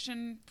different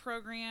nutrition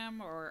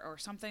program or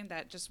something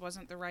that just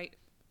wasn't the right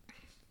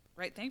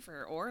thing for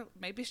her, or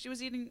maybe she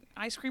was eating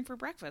ice cream for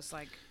breakfast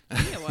like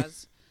Mia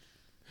was.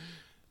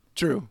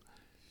 True.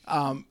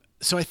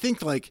 So I think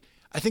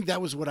that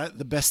was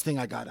the best thing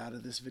I got out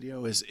of this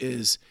video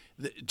is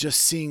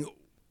just seeing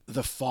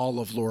the fall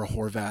of Laura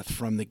Horvath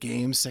from the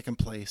game second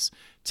place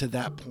to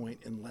that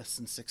point in less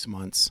than 6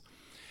 months.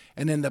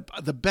 And then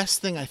the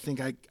best thing I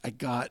think I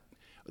got,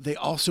 they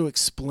also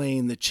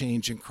explain the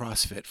change in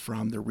CrossFit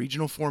from the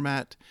regional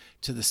format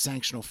to the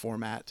sanctional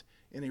format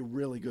in a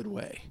really good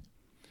way.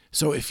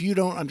 So if you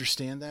don't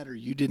understand that, or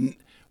you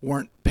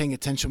weren't paying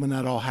attention when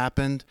that all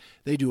happened,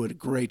 they do a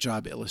great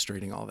job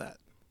illustrating all that.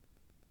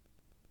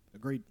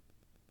 Agreed.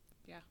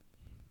 Yeah.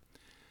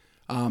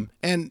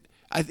 And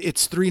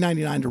it's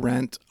 $3.99 to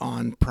rent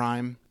on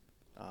Prime,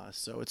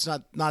 so it's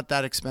not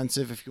that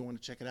expensive if you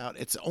want to check it out.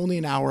 It's only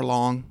an hour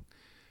long.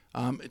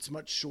 It's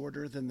much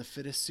shorter than the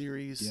Fittest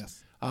series.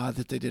 Yes.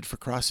 That they did for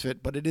CrossFit,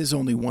 but it is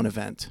only one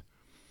event.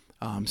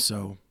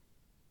 So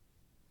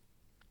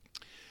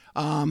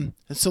And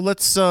so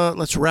let's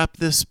wrap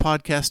this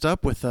podcast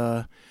up with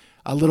a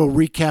little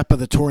recap of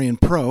the Torian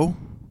Pro.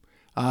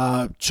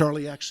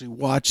 Charlie actually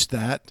watched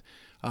that.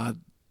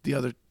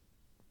 The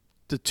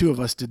two of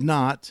us did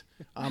not.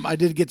 I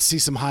did get to see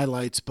some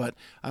highlights, but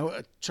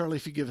Charlie,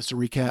 if you give us a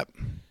recap.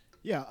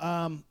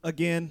 Yeah.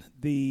 Again,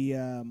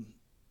 a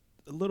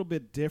little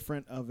bit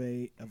different of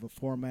a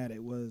format.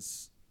 It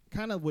was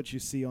kind of what you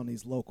see on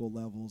these local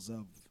levels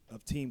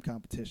of team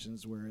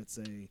competitions, where it's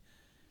a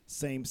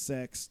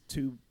same-sex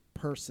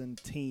two-person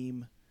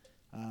team.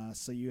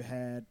 So you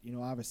had,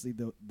 obviously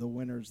the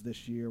winners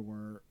this year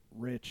were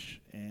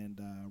Rich and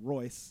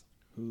Royce,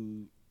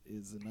 who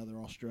is another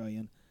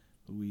Australian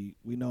who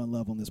we know and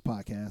love on this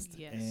podcast.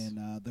 Yes.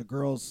 And the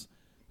girls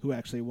who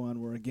actually won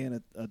were,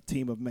 again, a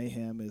team of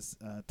mayhem, is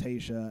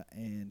Tasia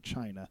and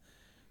China.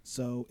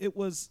 So it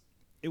was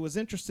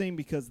interesting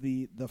because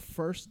the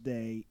first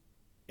day,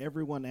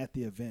 everyone at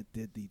the event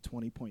did the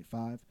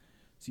 20.5.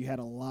 So you had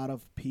a lot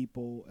of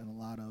people and a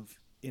lot of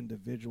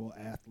individual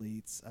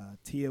athletes.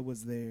 Tia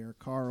was there.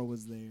 Cara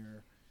was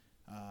there.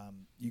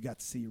 You got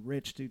to see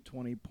Rich do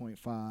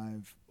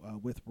 20.5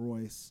 with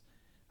Royce.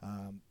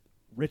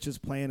 Rich's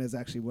plan is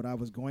actually what I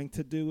was going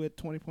to do at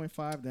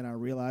 20.5. Then I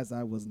realized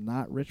I was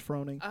not Rich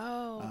Froning.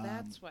 Oh,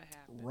 that's what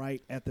happened.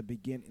 Right at the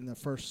beginning, in the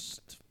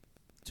first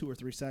 2 or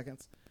 3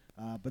 seconds.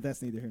 But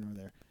that's neither here nor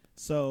there.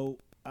 So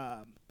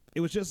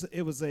it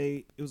was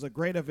a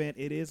great event.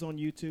 It is on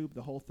YouTube,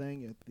 the whole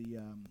thing. At the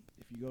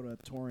if you go to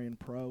Torian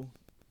Pro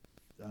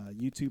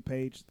YouTube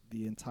page,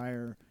 the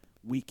entire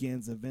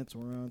weekend's events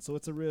were on. So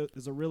it's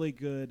a really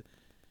good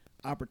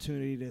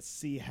opportunity to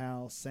see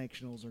how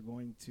sanctionals are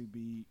going to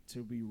be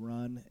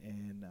run,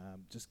 and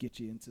just get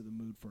you into the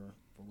mood for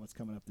what's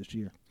coming up this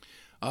year.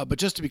 But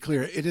just to be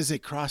clear, it is a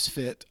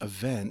CrossFit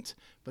event,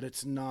 but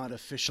it's not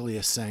officially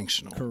a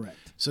sanctional.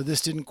 Correct. So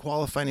this didn't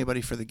qualify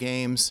anybody for the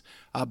games,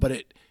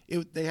 but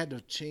they had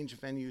to change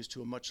venues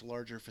to a much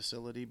larger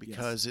facility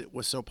because it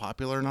was so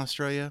popular in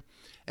Australia,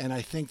 and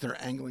I think they're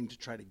angling to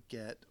try to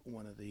get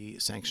one of the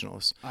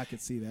sanctionals. I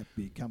could see that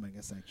becoming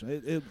a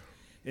sanctional.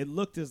 It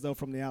looked as though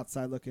from the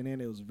outside looking in,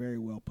 it was very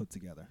well put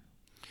together.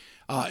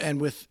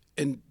 And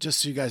just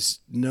so you guys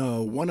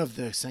know, one of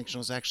the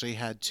sanctionals actually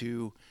had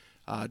to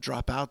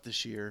drop out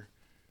this year,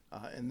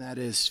 and that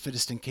is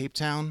Fittest in Cape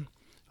Town.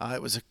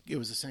 It was a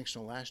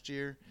sanctional last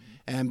year,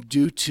 and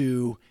due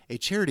to a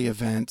charity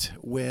event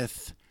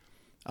with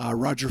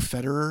Roger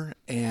Federer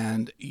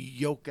and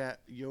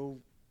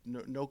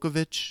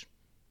Nokovic.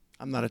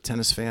 I'm not a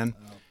tennis fan,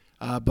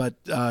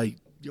 but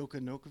Joka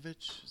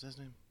Nokovic, is that his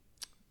name?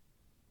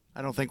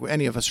 I don't think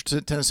any of us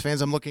are tennis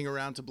fans. I'm looking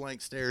around to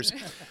blank stares.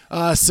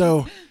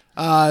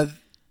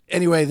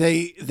 Anyway,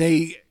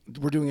 they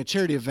were doing a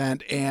charity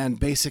event, and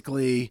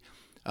basically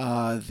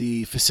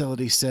the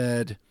facility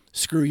said,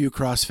 "Screw you,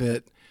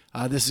 CrossFit.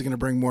 This is going to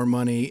bring more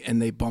money,"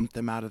 and they bumped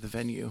them out of the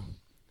venue.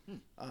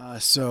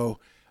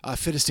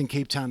 Fittest in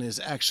Cape Town is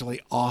actually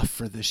off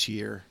for this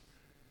year,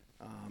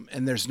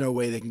 and there's no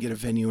way they can get a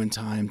venue in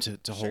time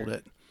to hold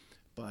it.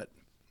 But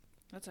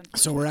That's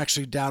unfortunate. so we're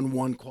actually down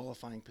one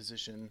qualifying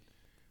position.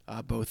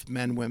 Both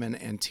men, women,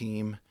 and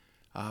team,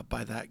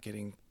 by that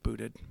getting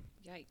booted.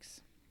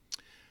 Yikes.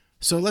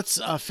 So let's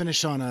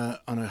finish on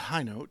a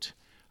high note.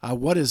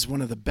 What is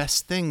one of the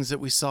best things that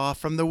we saw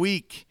from the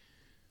week?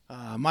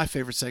 My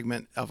favorite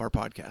segment of our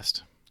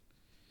podcast.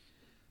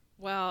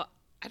 Well,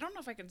 I don't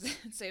know if I can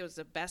say it was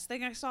the best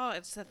thing I saw.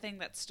 It's the thing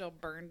that's still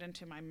burned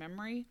into my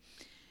memory.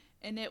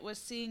 And it was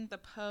seeing the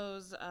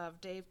pose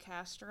of Dave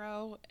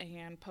Castro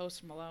and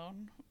Post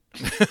Malone.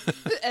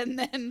 and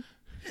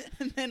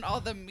then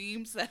all the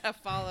memes that have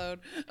followed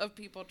of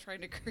people trying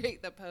to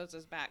create the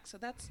poses back. So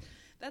that's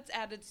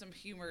added some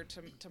humor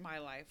to my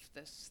life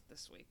this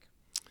week.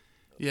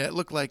 Yeah, it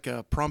looked like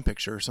a prom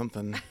picture or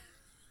something.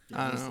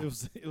 I don't know.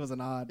 It was an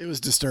odd. It was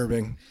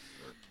disturbing.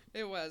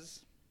 It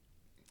was.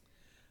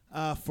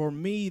 For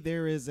me,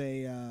 there is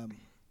again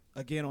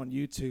on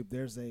YouTube,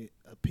 there's a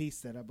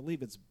piece that I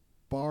believe it's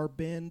Bar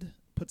Bend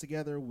put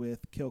together with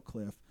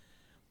Killcliff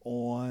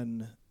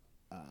on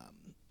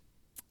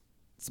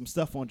some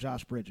stuff on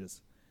Josh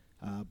Bridges.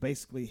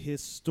 Basically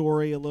his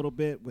story a little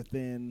bit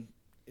within,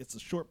 it's a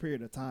short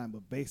period of time,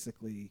 but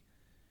basically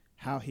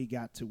how he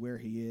got to where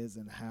he is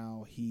and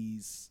how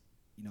he's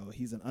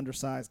an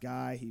undersized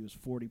guy. He was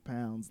 40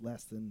 pounds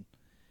less than,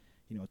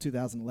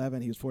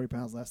 2011, he was 40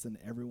 pounds less than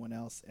everyone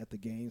else at the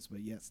games,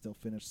 but yet still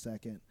finished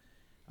second.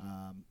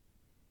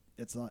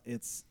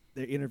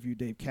 They interview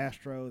Dave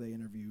Castro, they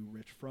interview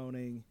Rich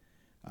Froning,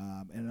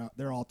 and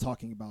they're all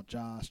talking about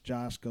Josh.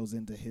 Josh goes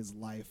into his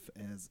life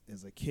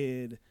as a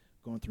kid,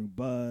 going through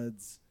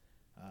buds,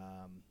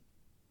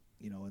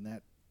 and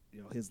that,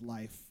 his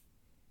life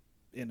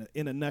in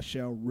a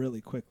nutshell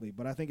really quickly.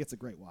 But I think it's a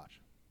great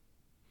watch.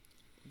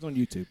 It's on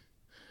YouTube.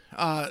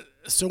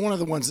 So one of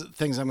the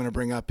things I'm going to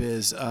bring up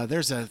is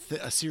there's a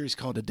series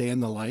called A Day in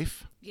the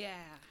Life. Yeah.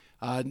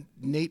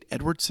 Nate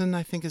Edwardson,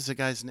 I think is the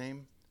guy's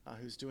name,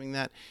 who's doing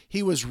that.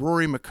 He was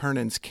Rory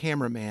McKernan's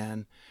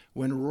cameraman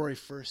when Rory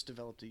first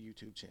developed a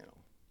YouTube channel.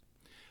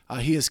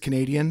 He is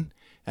Canadian,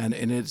 and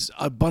it's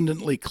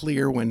abundantly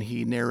clear when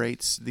he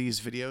narrates these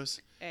videos.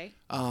 A.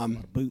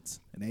 Boots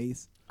and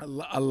A's.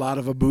 A lot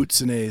of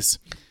boots and A's.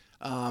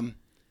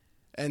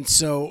 And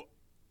so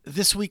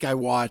this week I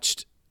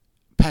watched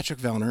Patrick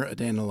Vellner, A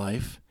Day in the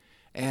Life,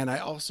 and I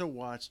also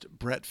watched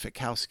Brent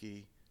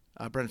Fikowski,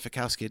 A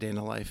Day in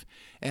the Life.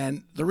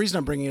 And the reason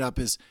I'm bringing it up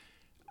is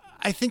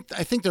I think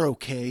they're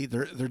okay.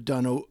 They're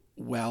done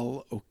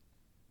well.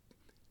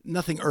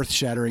 Nothing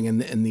earth-shattering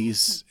in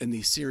these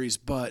series,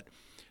 but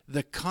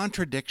the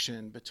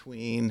contradiction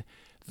between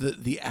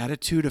the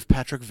attitude of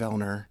Patrick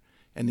Vellner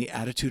and the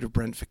attitude of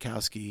Brent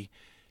Fikowski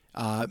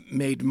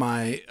made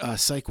my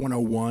Psych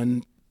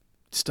 101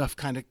 stuff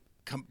kind of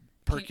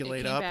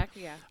percolate up. Back,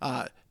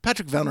 yeah.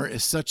 Patrick Vellner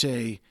is such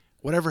a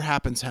whatever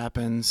happens.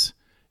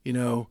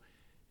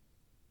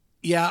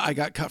 Yeah, I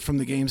got cut from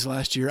the games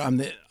last year. I'm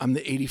the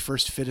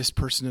 81st fittest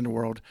person in the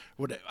world.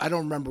 I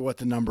don't remember what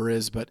the number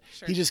is, but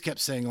sure. He just kept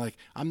saying like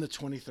I'm the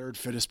 23rd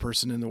fittest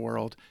person in the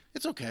world.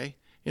 It's okay.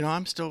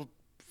 I'm still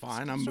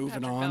fine. I'm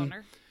moving on.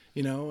 Vellner.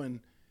 And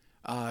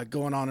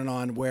going on and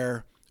on.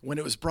 Where when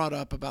it was brought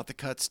up about the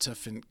cuts to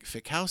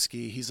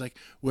Fikowski, he's like,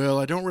 "Well,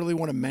 I don't really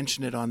want to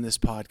mention it on this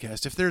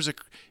podcast. If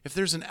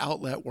there's an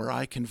outlet where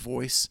I can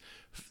voice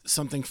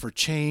something for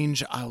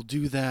change, I'll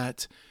do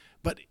that."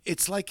 But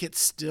it's like it's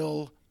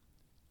still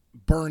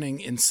burning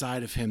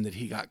inside of him that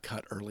he got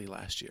cut early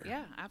last year.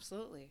 Yeah,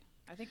 absolutely.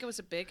 I think it was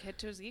a big hit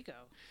to his ego.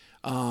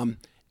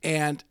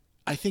 And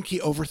I think he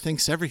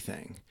overthinks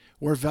everything.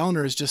 Where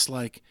Vellner is just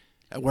like,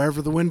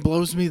 wherever the wind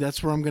blows me,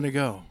 that's where I'm going to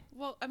go.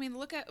 Well, I mean,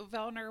 look at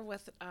Vellner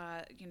with,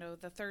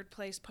 the third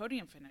place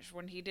podium finish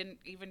when he didn't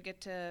even get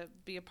to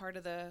be a part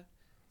of the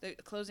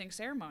closing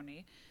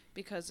ceremony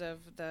because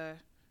of the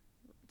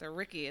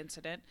Ricky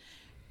incident.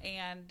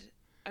 And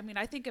I mean,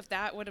 I think if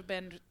that would have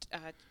been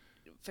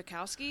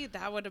Fikowski,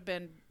 that would have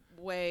been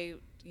way,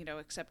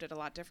 accepted a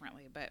lot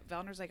differently. But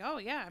Vellner's like, oh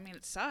yeah, I mean,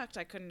 it sucked.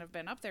 I couldn't have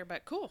been up there,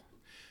 but cool.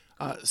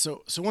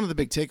 So one of the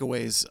big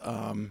takeaways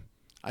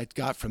I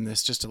got from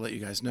this, just to let you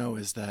guys know,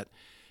 is that,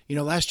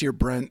 last year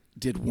Brent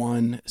did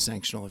one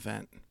sanctional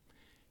event.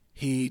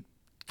 He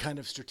kind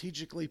of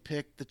strategically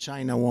picked the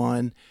China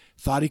one,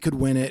 thought he could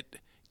win it,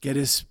 get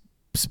his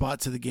spot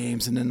to the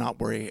games, and then not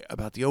worry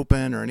about the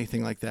Open or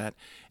anything like that.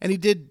 And he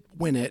did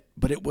win it,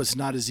 but it was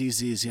not as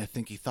easy as I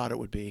think he thought it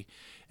would be.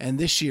 And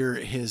this year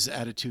his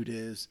attitude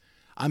is,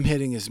 I'm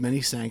hitting as many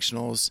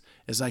sanctionals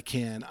as I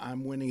can.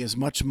 I'm winning as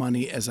much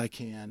money as I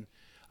can.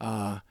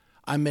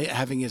 I'm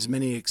having as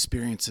many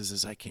experiences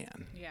as I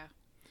can.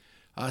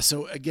 Yeah.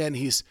 So again,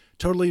 he's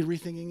totally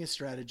rethinking his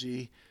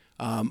strategy.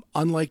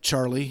 Unlike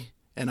Charlie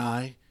and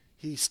I,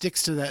 he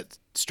sticks to that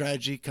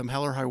strategy come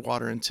hell or high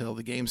water until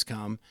the games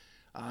come.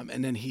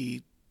 And then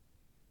he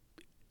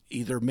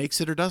either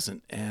makes it or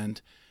doesn't.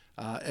 And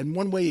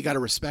one way you got to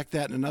respect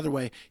that. And another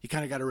way, you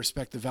kind of got to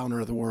respect the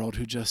Vellner of the world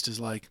who just is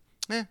like,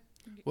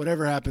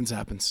 whatever happens,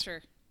 happens.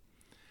 Sure.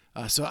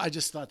 So I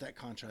just thought that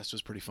contrast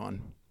was pretty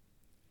fun.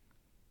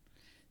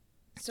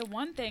 So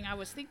one thing I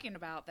was thinking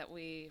about that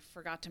we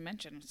forgot to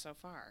mention so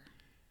far.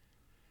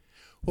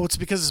 Well, it's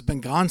because it's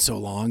been gone so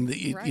long that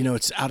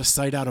it's out of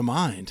sight, out of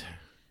mind.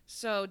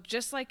 So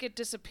just like it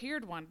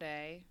disappeared one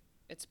day,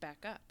 it's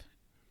back up.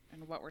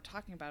 And what we're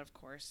talking about, of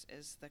course,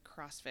 is the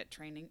CrossFit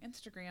Training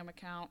Instagram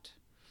account.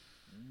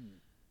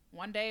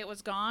 One day it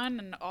was gone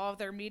and all of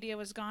their media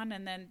was gone.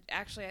 And then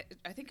actually,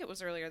 I think it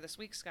was earlier this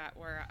week, Scott,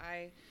 where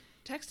I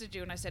texted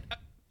you and I said,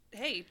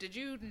 hey, did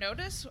you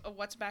notice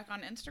what's back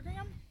on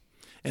Instagram?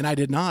 And I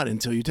did not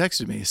until you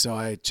texted me. So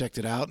I checked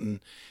it out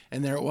and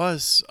there it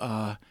was.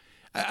 I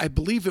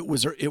believe it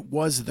was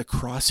the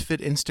CrossFit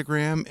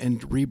Instagram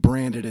and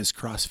rebranded as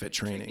CrossFit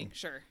Training.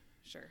 Sure.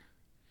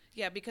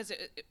 Yeah, because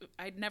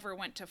I never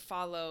went to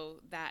follow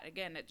that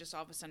again. It just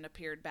all of a sudden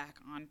appeared back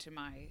onto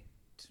my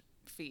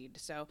feed.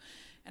 So,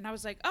 and I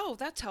was like, oh,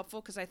 that's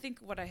helpful because I think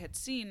what I had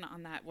seen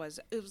on that was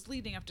it was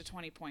leading up to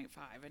 20.5,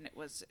 and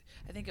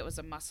I think it was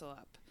a muscle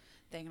up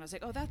thing. And I was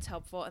like, oh, that's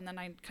helpful. And then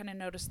I kind of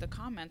noticed the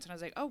comments, and I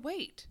was like, oh,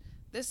 wait,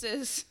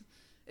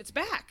 it's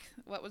back.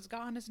 What was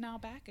gone is now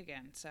back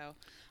again. So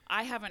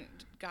I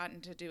haven't gotten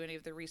to do any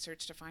of the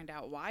research to find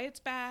out why it's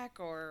back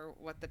or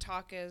what the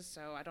talk is.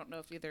 So I don't know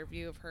if either of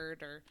you have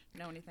heard or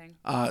know anything.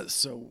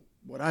 So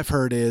what I've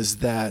heard is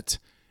that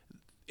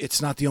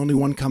it's not the only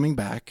one coming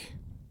back.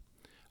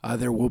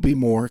 There will be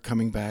more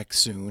coming back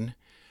soon.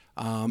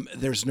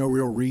 There's no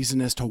real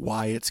reason as to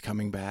why it's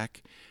coming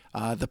back.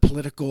 The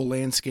political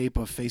landscape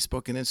of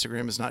Facebook and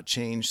Instagram has not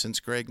changed since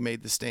Greg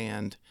made the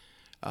stand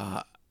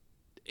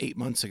 8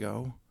 months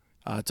ago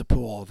to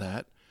pull all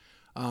that.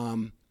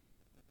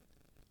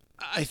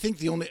 I think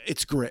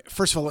it's great.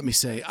 First of all, let me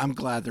say I'm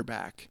glad they're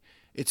back.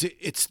 It's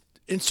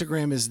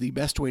Instagram is the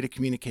best way to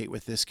communicate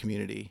with this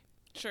community.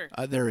 Sure.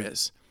 There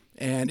is.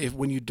 And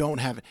when you don't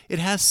have it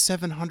has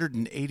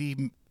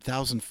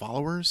 780,000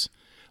 followers.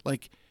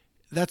 Like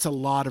that's a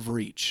lot of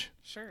reach.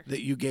 Sure.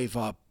 That you gave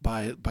up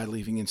by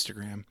leaving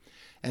Instagram.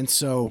 And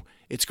so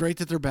it's great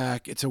that they're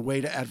back. It's a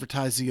way to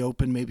advertise the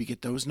Open, maybe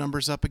get those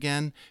numbers up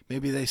again.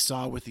 Maybe they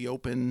saw with the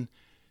Open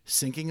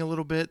syncing a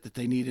little bit, that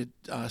they needed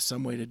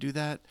some way to do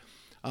that.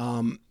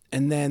 And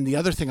then the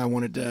other thing I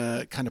wanted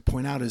to kind of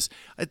point out is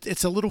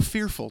it's a little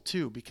fearful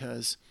too,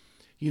 because,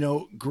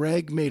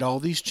 Greg made all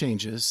these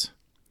changes.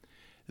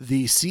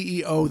 The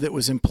CEO that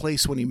was in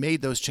place when he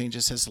made those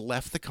changes has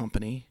left the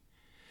company,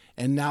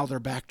 and now they're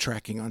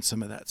backtracking on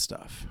some of that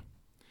stuff.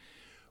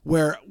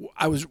 Where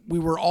we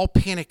were all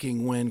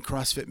panicking when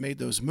CrossFit made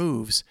those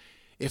moves.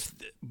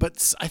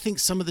 But I think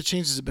some of the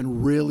changes have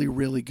been really,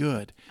 really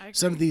good.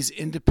 Some of these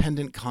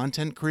independent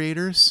content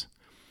creators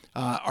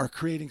are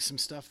creating some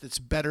stuff that's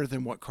better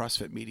than what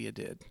CrossFit Media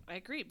did. I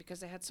agree, because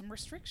they had some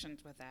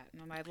restrictions with that,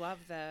 and I love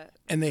the.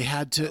 And they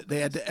had to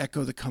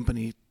echo the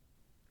company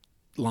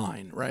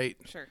line, right?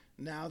 Sure.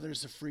 Now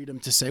there's the freedom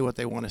to say what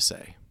they want to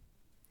say,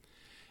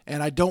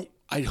 and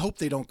I hope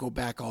they don't go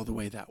back all the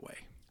way that way.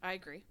 I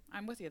agree.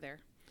 I'm with you there.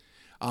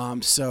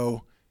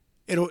 So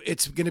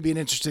it's going to be an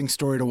interesting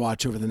story to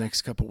watch over the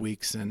next couple of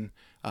weeks, and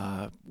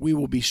we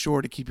will be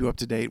sure to keep you up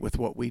to date with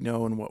what we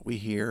know and what we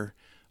hear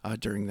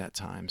during that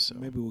time. So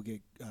maybe we'll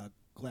get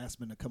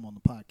Glassman to come on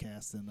the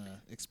podcast and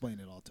explain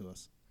it all to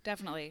us.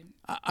 Definitely.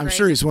 I'm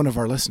sure he's one of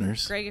our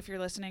listeners. Greg, if you're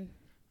listening,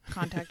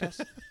 contact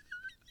us.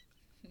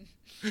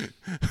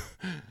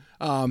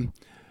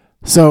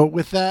 So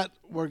with that,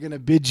 we're going to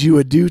bid you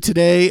adieu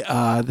today.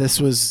 This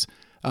was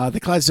the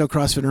Clydesdale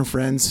CrossFitter and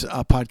Friends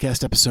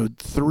podcast episode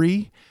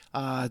 3.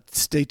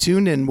 Stay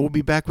tuned, and we'll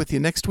be back with you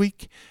next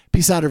week.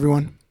 Peace out,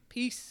 everyone.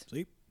 Peace.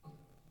 Sleep.